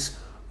use,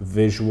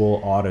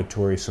 visual,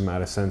 auditory,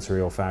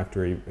 somatosensory,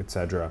 olfactory,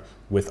 etc.,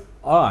 with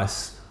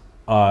us,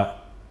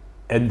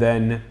 and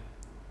then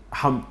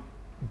how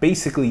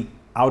basically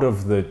out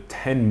of the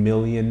 10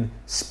 million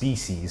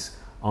species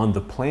on the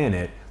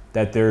planet,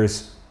 that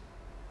there's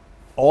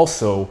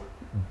also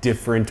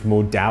different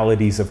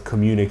modalities of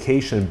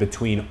communication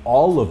between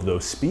all of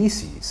those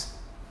species.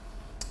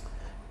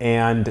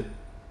 And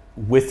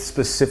with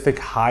specific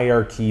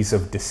hierarchies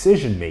of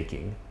decision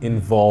making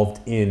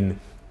involved in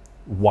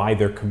why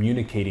they're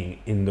communicating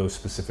in those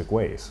specific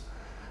ways.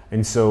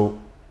 And so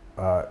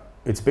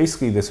it's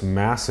basically this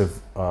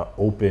massive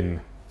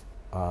open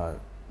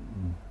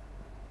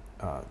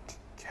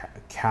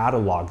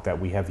catalog that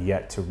we have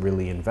yet to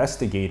really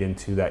investigate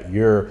into, that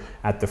you're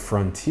at the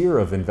frontier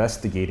of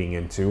investigating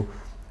into,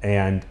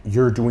 and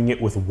you're doing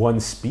it with one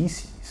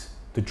species,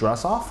 the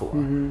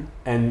Drosophila.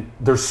 And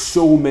there's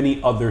so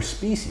many other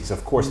species.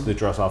 Of course, the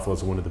Drosophila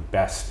is one of the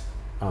best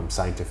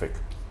scientific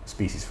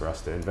species for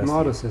us to investigate.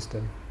 Model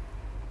system.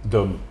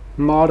 The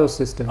model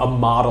system. A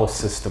model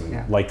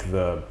system, like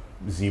the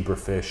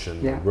zebrafish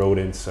and the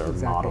rodents are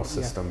model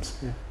systems.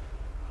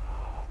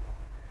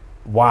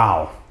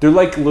 Wow, they're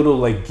like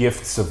little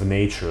gifts of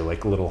nature,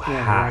 like little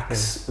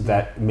hacks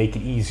that make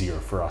it easier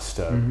for us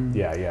to,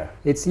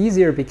 It's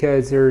easier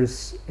because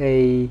there's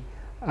a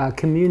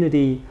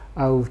community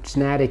of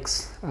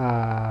genetics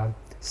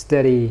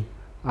study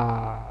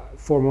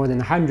for more than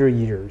 100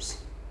 years,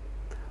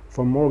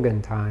 from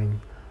Morgan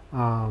time,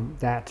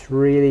 that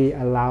really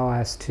allow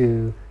us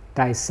to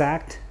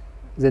dissect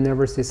the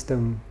nervous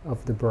system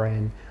of the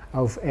brain,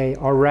 of a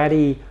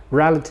already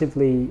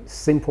relatively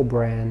simple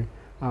brain,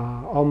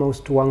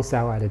 almost one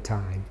cell at a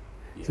time.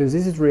 So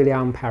this is really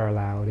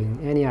unparalleled in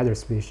any other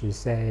species,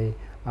 say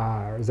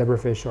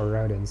zebrafish or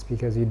rodents,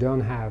 because you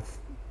don't have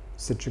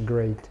such a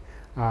great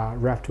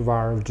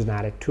repertoire of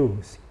genetic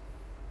tools.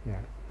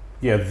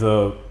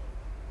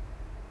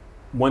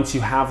 Once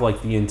you have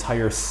the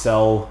entire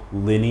cell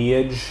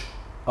lineage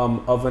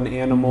of an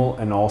animal,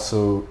 and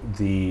also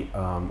the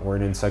or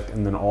an insect,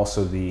 and then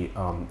also the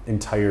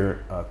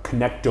entire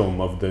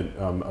connectome of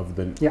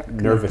the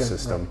nervous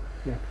system.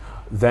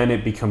 Then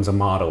it becomes a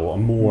model,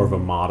 more of a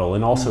model,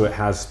 and also it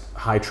has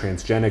high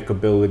transgenic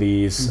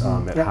abilities,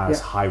 it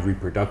has high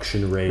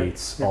reproduction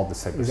rates, all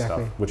this type of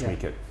stuff, which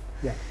make it.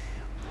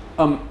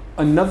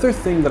 Another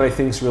thing that I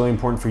think is really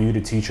important for you to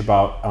teach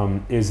about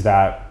is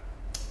that,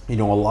 a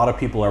lot of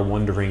people are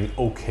wondering,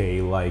 okay,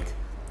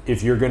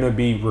 if you're going to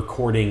be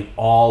recording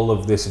all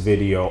of this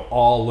video,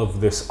 all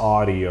of this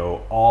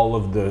audio, all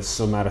of the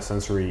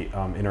somatosensory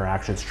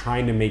interactions,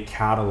 trying to make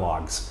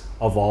catalogs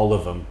of all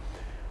of them,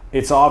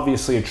 it's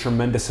obviously a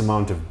tremendous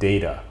amount of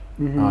data.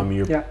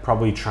 You're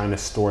probably trying to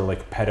store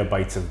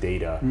petabytes of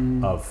data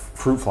of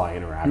fruit fly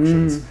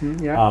interactions. We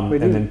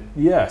do.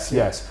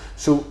 Yes.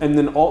 So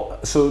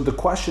the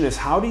question is,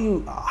 how do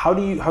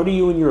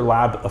you in your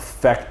lab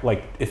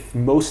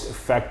most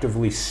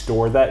effectively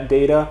store that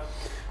data,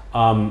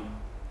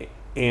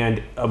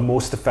 and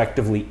most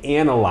effectively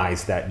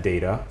analyze that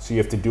data? So you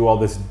have to do all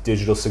this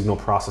digital signal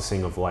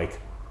processing of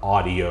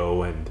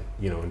audio and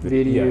and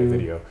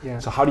video.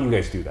 So how do you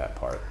guys do that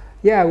part?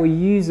 We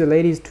use the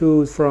latest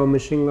tools from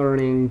machine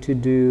learning to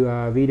do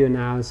video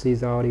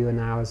analysis, audio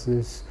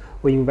analysis.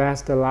 We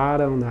invest a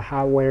lot on the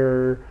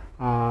hardware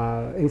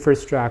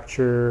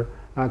infrastructure,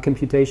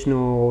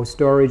 computational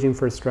storage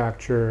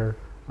infrastructure,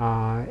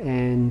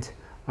 and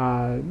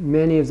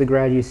many of the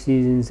graduate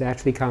students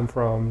actually come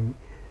from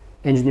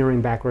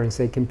engineering backgrounds,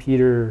 say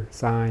computer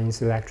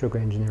science, electrical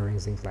engineering,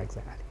 things like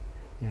that.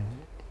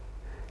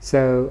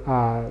 So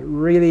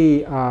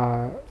really,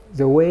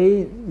 the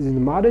way the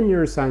modern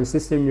neuroscience,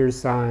 system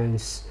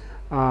neuroscience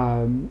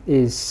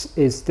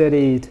is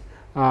studied,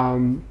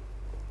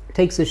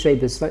 takes a shape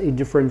that's slightly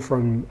different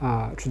from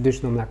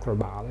traditional molecular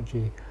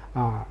biology.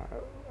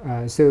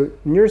 So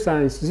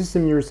neuroscience,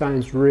 system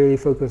neuroscience really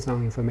focuses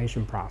on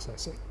information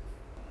processing.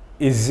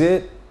 Is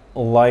it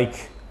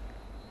like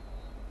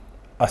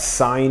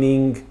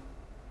assigning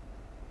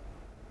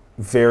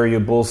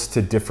variables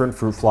to different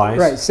fruit flies?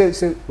 Right,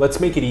 so let's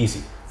make it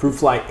easy. Fruit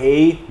fly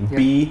A,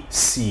 B,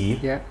 C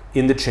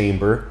in the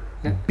chamber.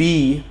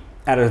 B,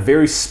 at a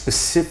very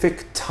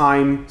specific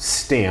time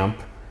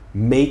stamp,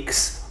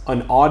 makes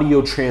an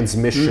audio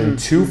transmission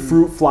to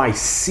fruit fly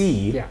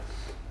C.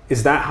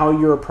 Is that how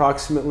you're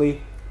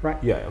approximately?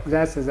 Right.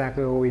 That's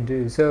exactly what we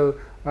do. So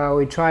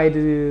we try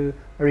to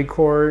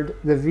record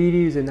the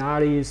videos and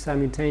audios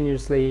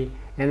simultaneously,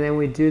 and then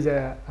we do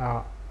the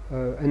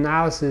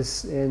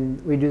analysis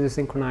and we do the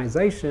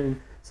synchronization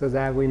so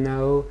that we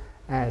know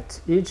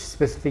at each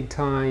specific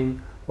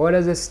time what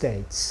are the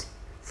states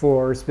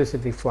for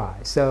specific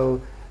flies. So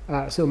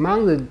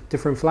among the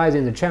different flies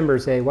in the chamber,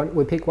 say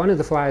we pick one of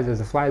the flies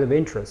as a fly of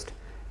interest,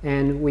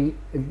 and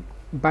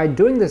by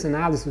doing this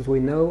analysis we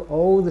know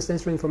all the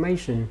sensory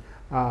information,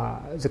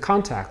 the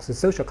context, the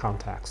social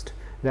context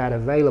that are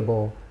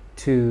available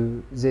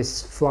to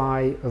this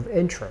fly of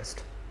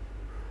interest,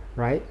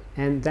 right?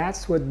 And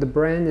that's what the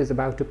brain is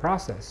about to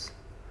process.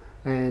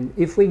 And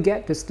if we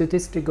get the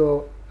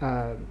statistical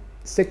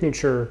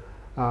signature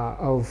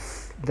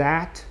of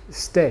that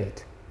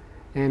state,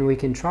 and we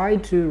can try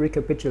to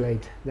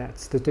recapitulate that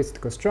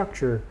statistical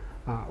structure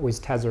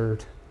with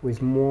tethered,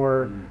 with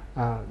more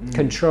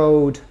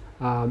controlled,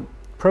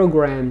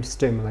 programmed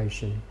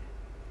stimulation.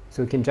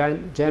 So we can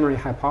generate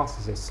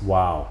hypotheses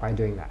by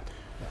doing that.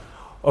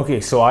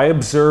 Okay, so I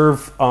observe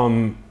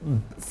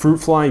fruit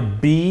fly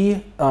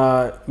B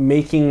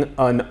making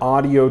an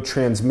audio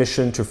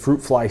transmission to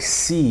fruit fly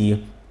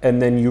C,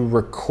 and then you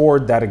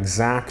record that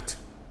exact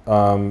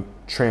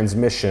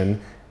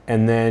transmission,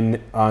 and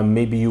then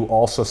maybe you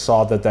also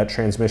saw that that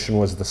transmission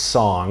was the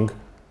song,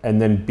 and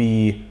then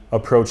B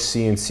approached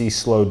C and C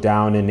slowed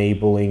down,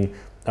 enabling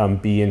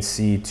B and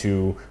C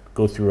to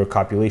go through a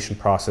copulation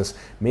process.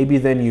 Maybe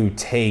then you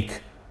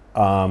take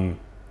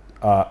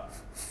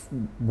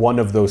one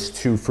of those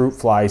two fruit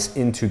flies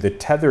into the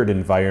tethered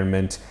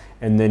environment,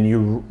 and then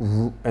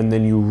you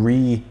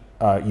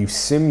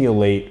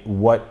simulate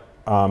what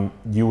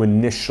you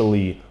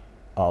initially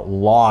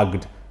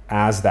logged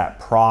as that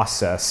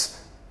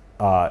process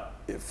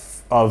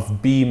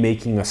of B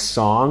making a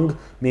song.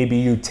 Maybe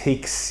you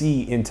take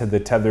C into the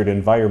tethered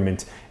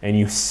environment and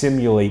you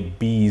simulate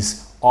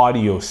B's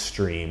audio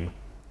stream,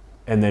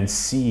 and then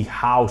see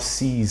how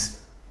C's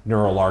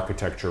neural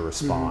architecture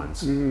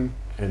responds. Mm-hmm.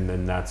 And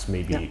then that's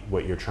maybe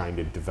what you're trying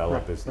to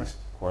develop is these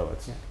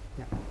correlates.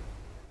 Yeah,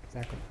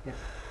 exactly. Yeah.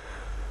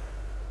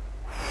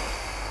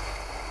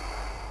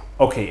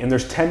 Okay, and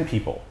there's 10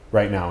 people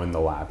right now in the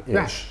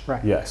lab-ish.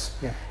 Right. Yes.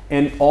 Yeah.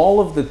 And all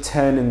of the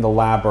 10 in the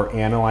lab are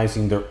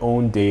analyzing their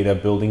own data,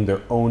 building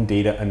their own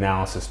data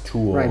analysis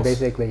tools. Right,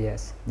 basically,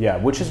 yes. Yeah,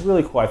 which is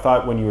really cool. I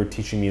thought when you were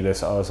teaching me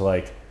this, I was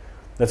like,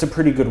 that's a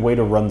pretty good way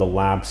to run the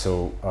lab,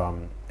 so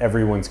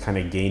everyone's kind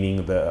of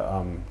gaining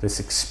the this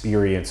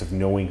experience of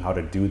knowing how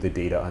to do the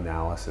data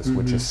analysis,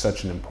 which is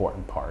such an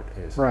important part,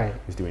 is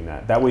doing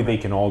that. That way they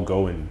can all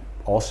go and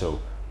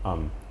also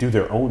do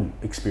their own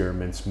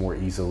experiments more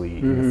easily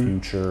in the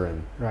future,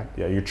 and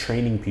yeah, you're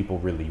training people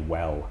really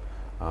well.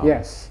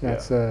 Yes,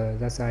 that's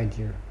the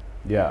idea.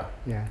 Yeah.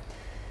 Yeah.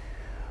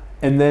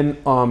 And then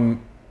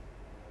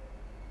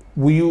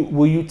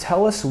will you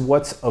tell us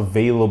what's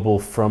available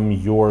from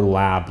your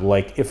lab?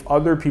 Like, if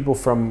other people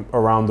from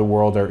around the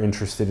world are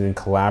interested in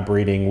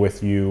collaborating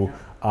with you,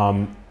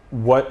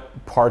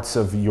 what parts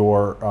of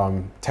your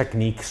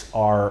techniques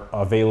are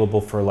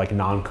available for like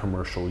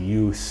non-commercial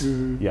use?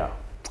 Yeah.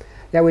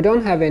 Yeah, we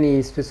don't have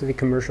any specific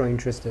commercial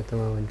interest at the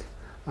moment.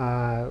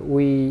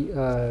 We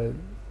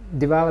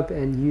develop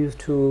and use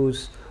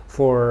tools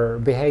for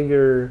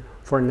behavior,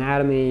 for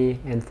anatomy,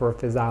 and for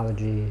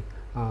physiology,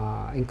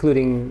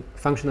 including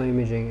functional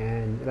imaging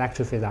and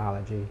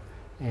electrophysiology.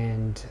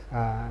 And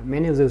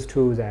many of those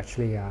tools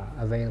actually are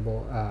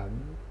available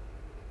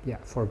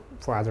for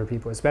other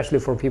people, especially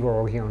for people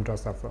working on drug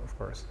substance, of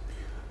course.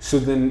 So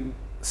then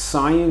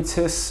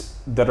scientists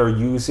that are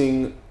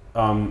using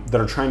that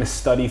are trying to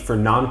study for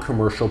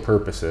non-commercial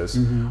purposes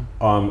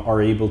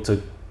are able to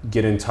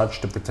get in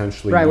touch to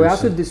potentially we use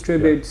also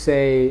distribute,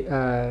 say,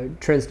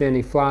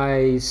 transgenic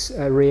flies,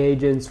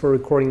 reagents for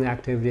recording the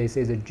activity,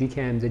 say the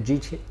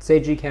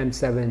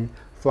GCAM7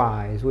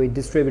 flies. We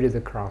distribute it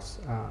across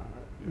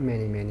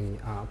many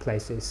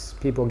places.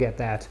 People get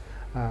that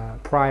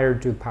prior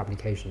to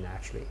publication,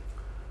 actually.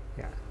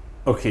 Yeah.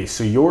 Okay,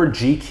 so your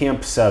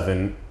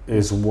GCAM7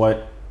 is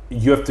what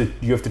you have to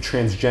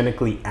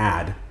transgenically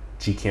add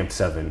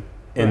GCAM7,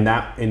 and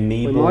that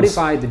enables... We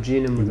modify the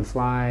genome of the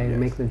fly,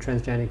 make them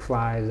transgenic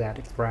flies that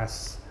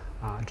express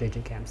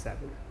GCAM7.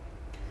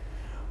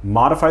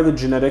 Modify the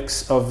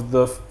genetics of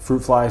the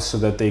fruit flies so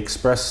that they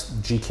express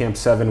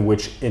GCAM7,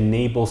 which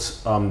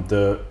enables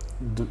the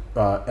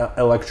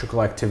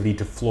electrical activity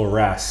to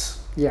fluoresce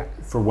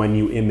for when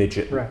you image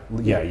it.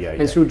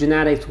 And through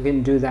genetics, we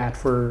can do that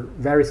for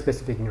very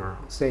specific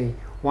neurons, say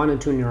 1 or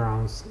 2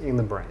 neurons in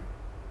the brain.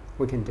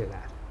 We can do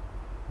that.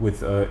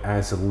 With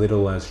as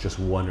little as just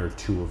 1 or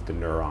 2 of the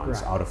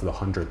neurons out of the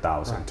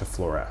 100,000 to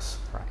fluoresce.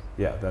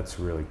 Yeah, that's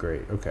really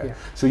great. Okay. Yeah.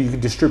 So you can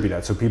distribute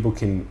that so people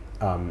can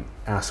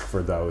ask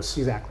for those.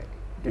 Exactly.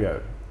 Yeah.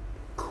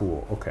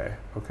 Cool. Okay.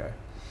 Okay.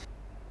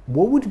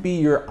 What would be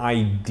your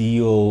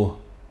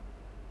ideal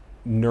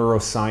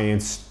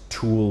neuroscience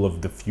tool of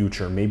the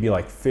future? Maybe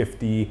like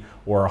 50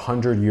 or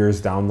 100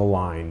 years down the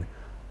line.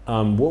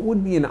 What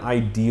would be an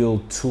ideal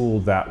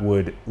tool that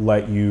would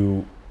let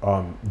you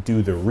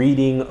do the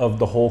reading of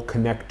the whole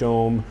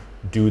connectome,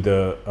 do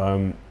the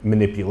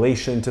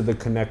manipulation to the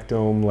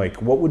connectome?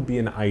 Like, what would be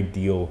an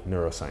ideal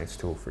neuroscience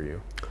tool for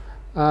you?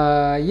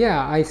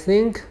 Yeah, I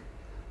think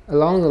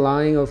along the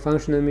line of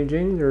functional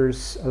imaging,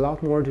 there's a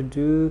lot more to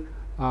do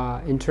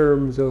in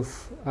terms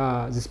of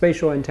the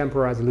spatial and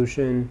temporal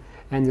resolution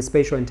and the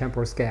spatial and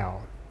temporal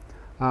scale.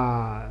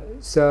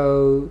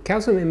 So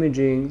calcium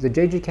imaging, the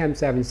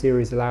JGCAM7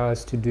 series allow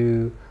us to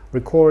do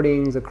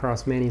recordings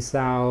across many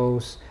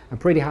cells, a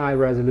pretty high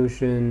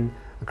resolution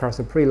across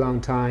a pretty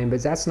long time,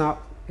 but that's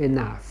not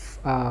enough.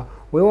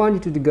 We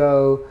wanted to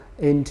go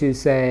into,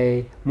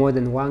 say, more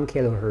than 1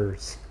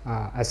 kilohertz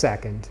a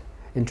second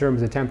in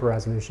terms of temporal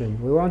resolution.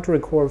 We want to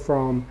record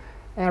from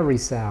every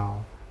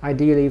cell,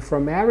 ideally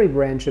from every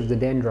branch of the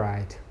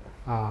dendrite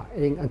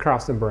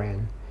across the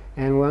brain.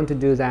 And we want to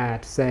do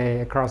that,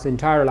 say, across the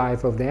entire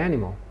life of the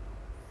animal.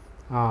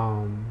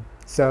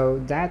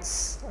 So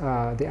that's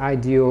the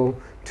ideal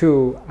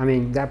tool. I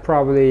mean, that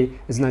probably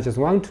is not just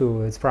one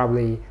tool, it's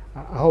probably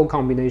a whole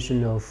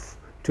combination of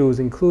tools,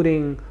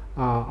 including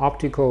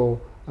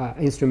optical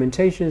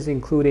instrumentations,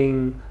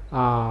 including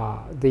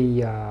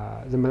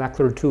the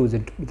molecular tools,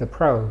 the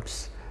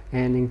probes,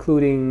 and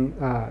including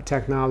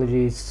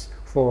technologies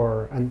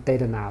for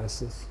data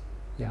analysis.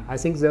 Yeah, I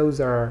think those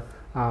are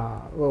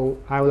well,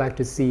 I would like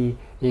to see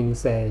in,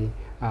 say,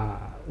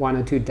 1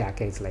 or 2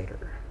 decades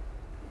later.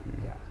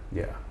 Yeah.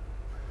 Yeah.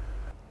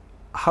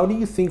 How do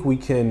you think we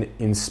can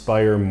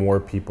inspire more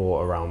people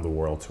around the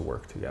world to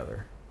work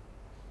together?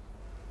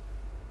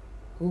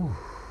 Ooh.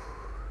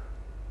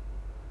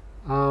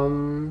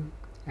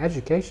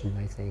 Education,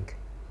 I think.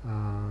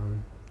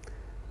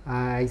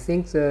 I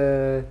think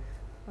the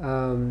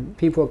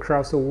people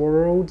across the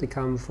world, they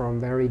come from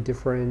very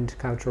different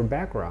cultural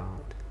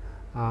background,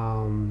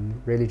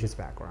 religious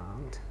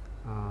background,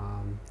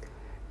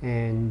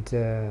 and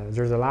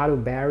there's a lot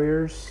of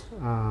barriers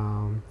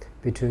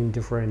between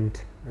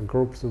different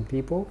groups of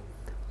people,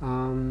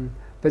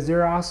 but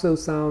there are also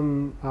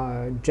some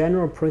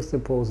general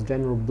principles,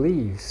 general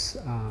beliefs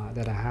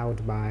that are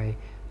held by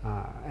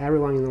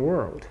everyone in the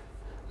world,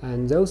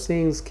 and those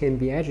things can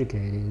be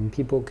educated, and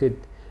people could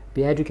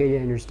be educated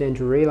and understand,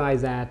 to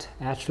realize that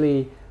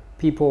actually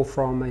people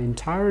from an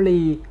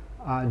entirely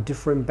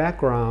different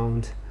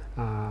background,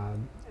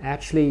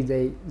 actually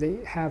they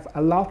have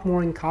a lot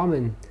more in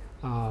common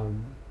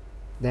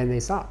than they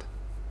thought.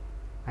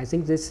 I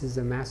think this is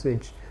a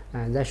message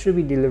that should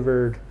be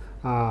delivered,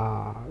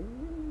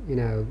 you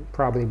know,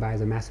 probably by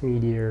the mass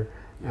media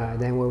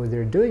than what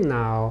they're doing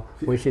now,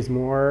 which is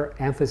more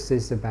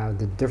emphasis about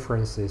the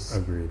differences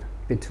Agreed.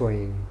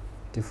 between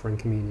different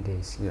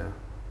communities. Yeah.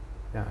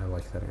 Yeah, I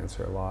like that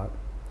answer a lot.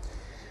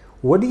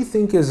 What do you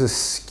think is a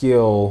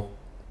skill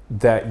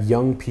that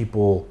young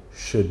people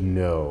should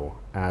know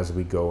as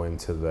we go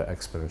into the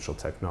exponential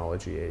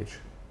technology age?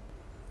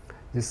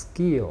 The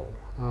skill,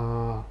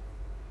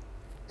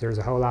 there's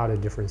a whole lot of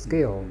different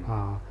skill.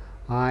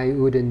 I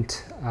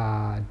wouldn't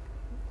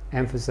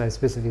emphasize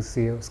specific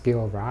skill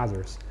over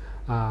others,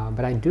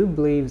 but I do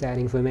believe that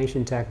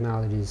information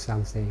technology is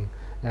something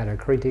that are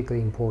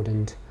critically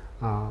important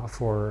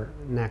for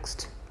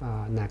next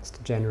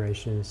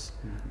generations,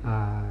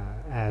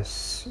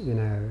 as you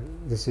know,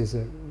 this is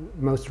one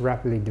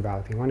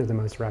of the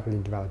most rapidly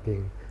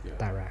developing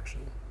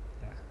direction.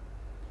 Yeah.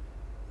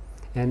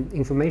 And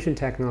information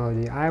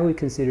technology, I would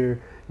consider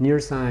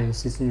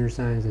system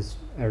neuroscience as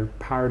a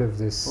part of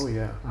this. Oh,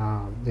 yeah.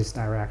 This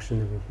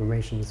direction of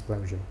information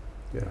explosion.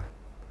 Yeah.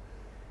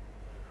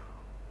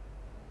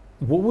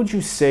 What would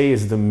you say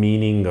is the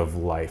meaning of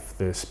life,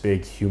 this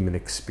big human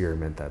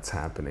experiment that's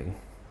happening?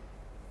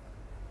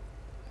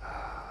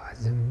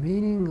 The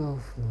meaning of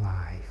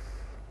life.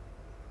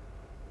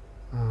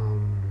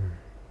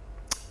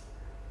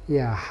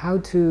 Yeah, how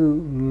to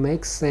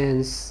make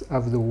sense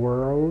of the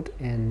world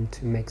and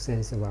to make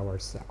sense of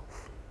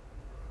ourselves.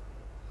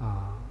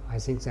 I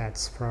think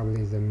that's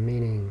probably the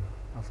meaning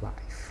of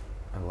life.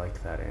 I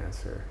like that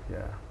answer,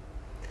 yeah.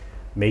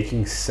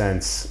 Making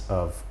sense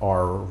of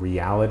our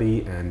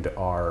reality and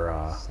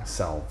our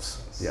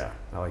selves. Yeah,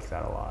 I like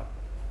that a lot.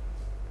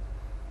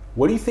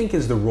 What do you think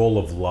is the role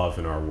of love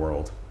in our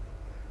world?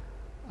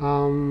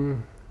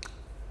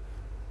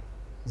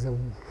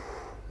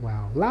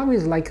 Well, love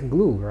is like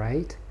glue,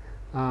 right?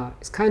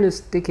 It's kind of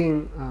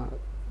sticking,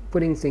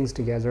 putting things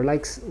together.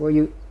 Like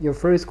your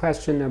first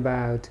question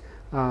about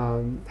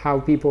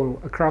how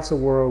people across the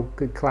world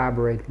could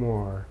collaborate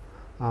more.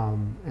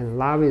 And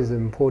love is an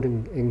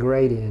important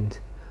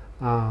ingredient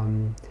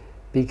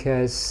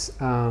because,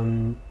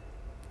 you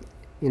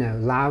know,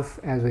 love,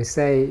 as we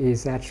say,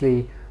 is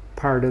actually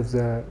part of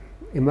the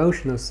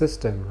emotional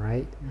system,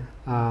 right?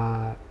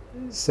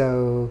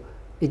 So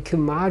it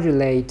can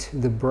modulate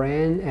the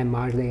brain and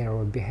modulate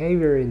our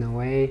behavior in a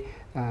way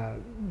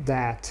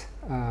that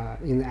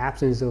in the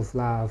absence of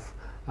love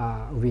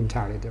would be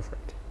entirely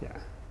different. Yeah.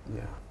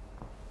 Yeah.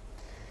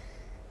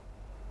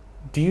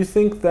 Do you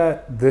think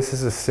that this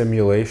is a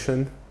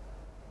simulation?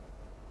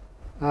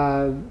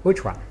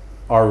 Which one?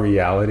 Our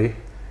reality?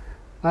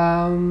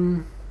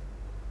 Depends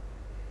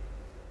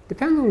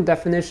on the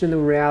definition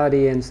of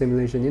reality and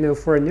simulation. You know,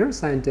 for a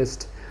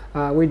neuroscientist,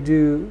 we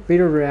do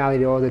virtual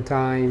reality all the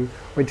time.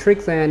 We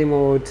trick the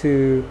animal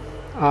to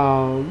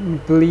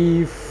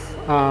believe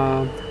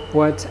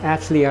what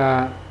actually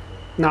are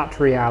not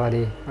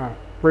reality,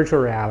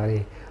 virtual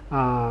reality.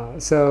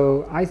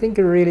 So I think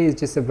it really is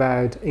just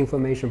about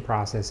information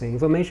processing.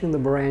 Information in the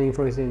brain,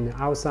 information in the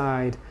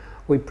outside.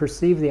 We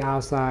perceive the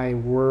outside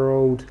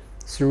world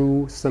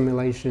through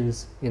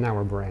simulations in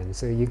our brain.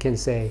 So you can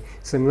say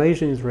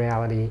simulation is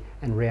reality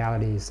and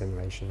reality is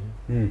simulation.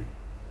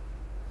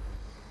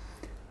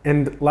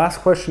 And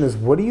last question is,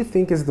 what do you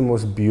think is the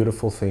most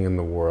beautiful thing in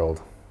the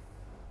world?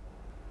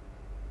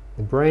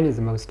 The brain is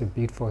the most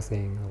beautiful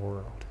thing in the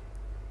world.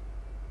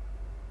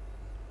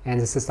 And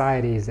the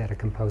societies that are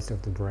composed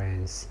of the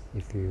brains,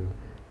 if you,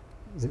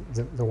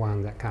 the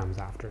one that comes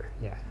after,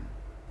 yeah.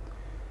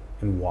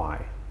 And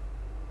why?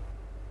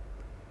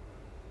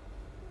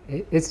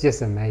 It's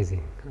just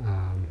amazing.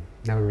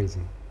 No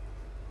reason.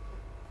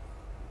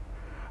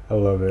 I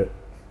love it.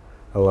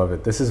 I love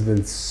it. This has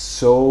been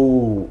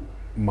so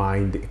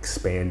mind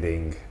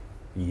expanding.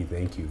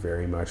 Thank you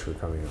very much for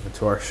coming over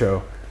to our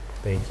show.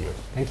 Thank you.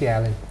 Thank you,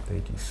 Alan.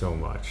 Thank you so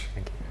much.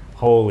 Thank you.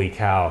 Holy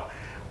cow.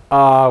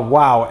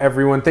 Wow,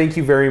 everyone, thank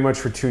you very much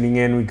for tuning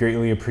in. We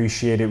greatly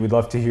appreciate it. We'd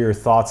love to hear your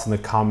thoughts in the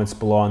comments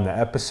below on the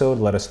episode.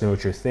 Let us know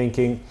what you're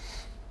thinking.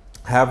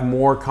 Have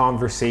more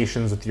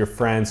conversations with your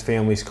friends,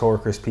 families,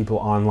 coworkers, people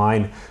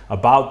online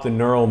about the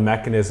neural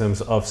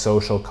mechanisms of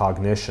social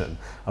cognition,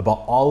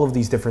 about all of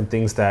these different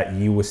things that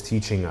Yi was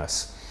teaching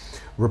us.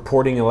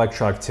 Reporting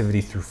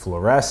electroactivity through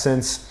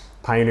fluorescence,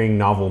 pioneering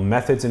novel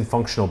methods in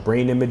functional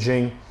brain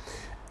imaging,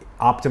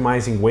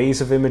 optimizing ways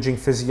of imaging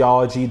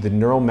physiology, the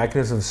neural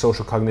mechanisms of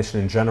social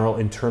cognition in general,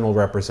 internal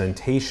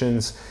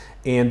representations,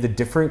 and the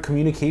different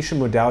communication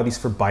modalities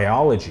for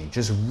biology.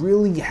 Just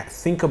really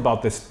think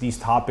about these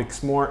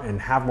topics more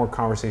and have more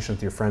conversation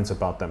with your friends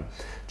about them.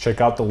 Check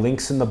out the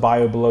links in the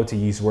bio below to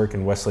Yi's work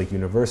in Westlake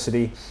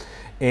University,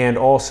 and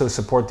also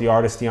support the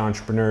artists, the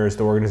entrepreneurs,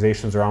 the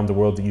organizations around the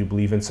world that you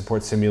believe in.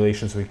 Support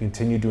simulations so we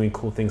continue doing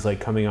cool things like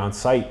coming on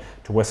site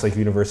to Westlake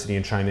University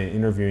in China and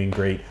interviewing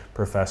great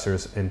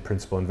professors and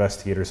principal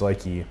investigators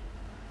like Yi.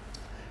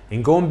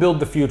 And go and build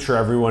the future,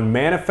 everyone.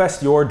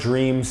 Manifest your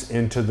dreams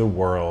into the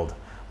world.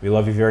 We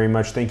love you very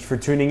much. Thank you for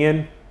tuning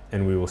in,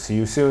 and we will see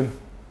you soon.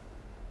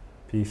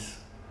 Peace.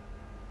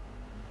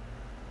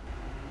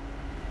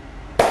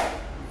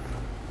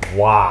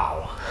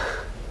 Wow.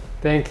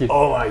 Thank you.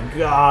 Oh my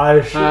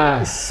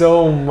gosh.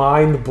 So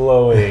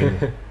mind-blowing.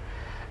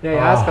 Yeah, you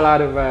asked a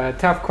lot of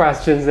tough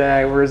questions that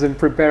I wasn't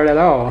prepared at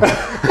all.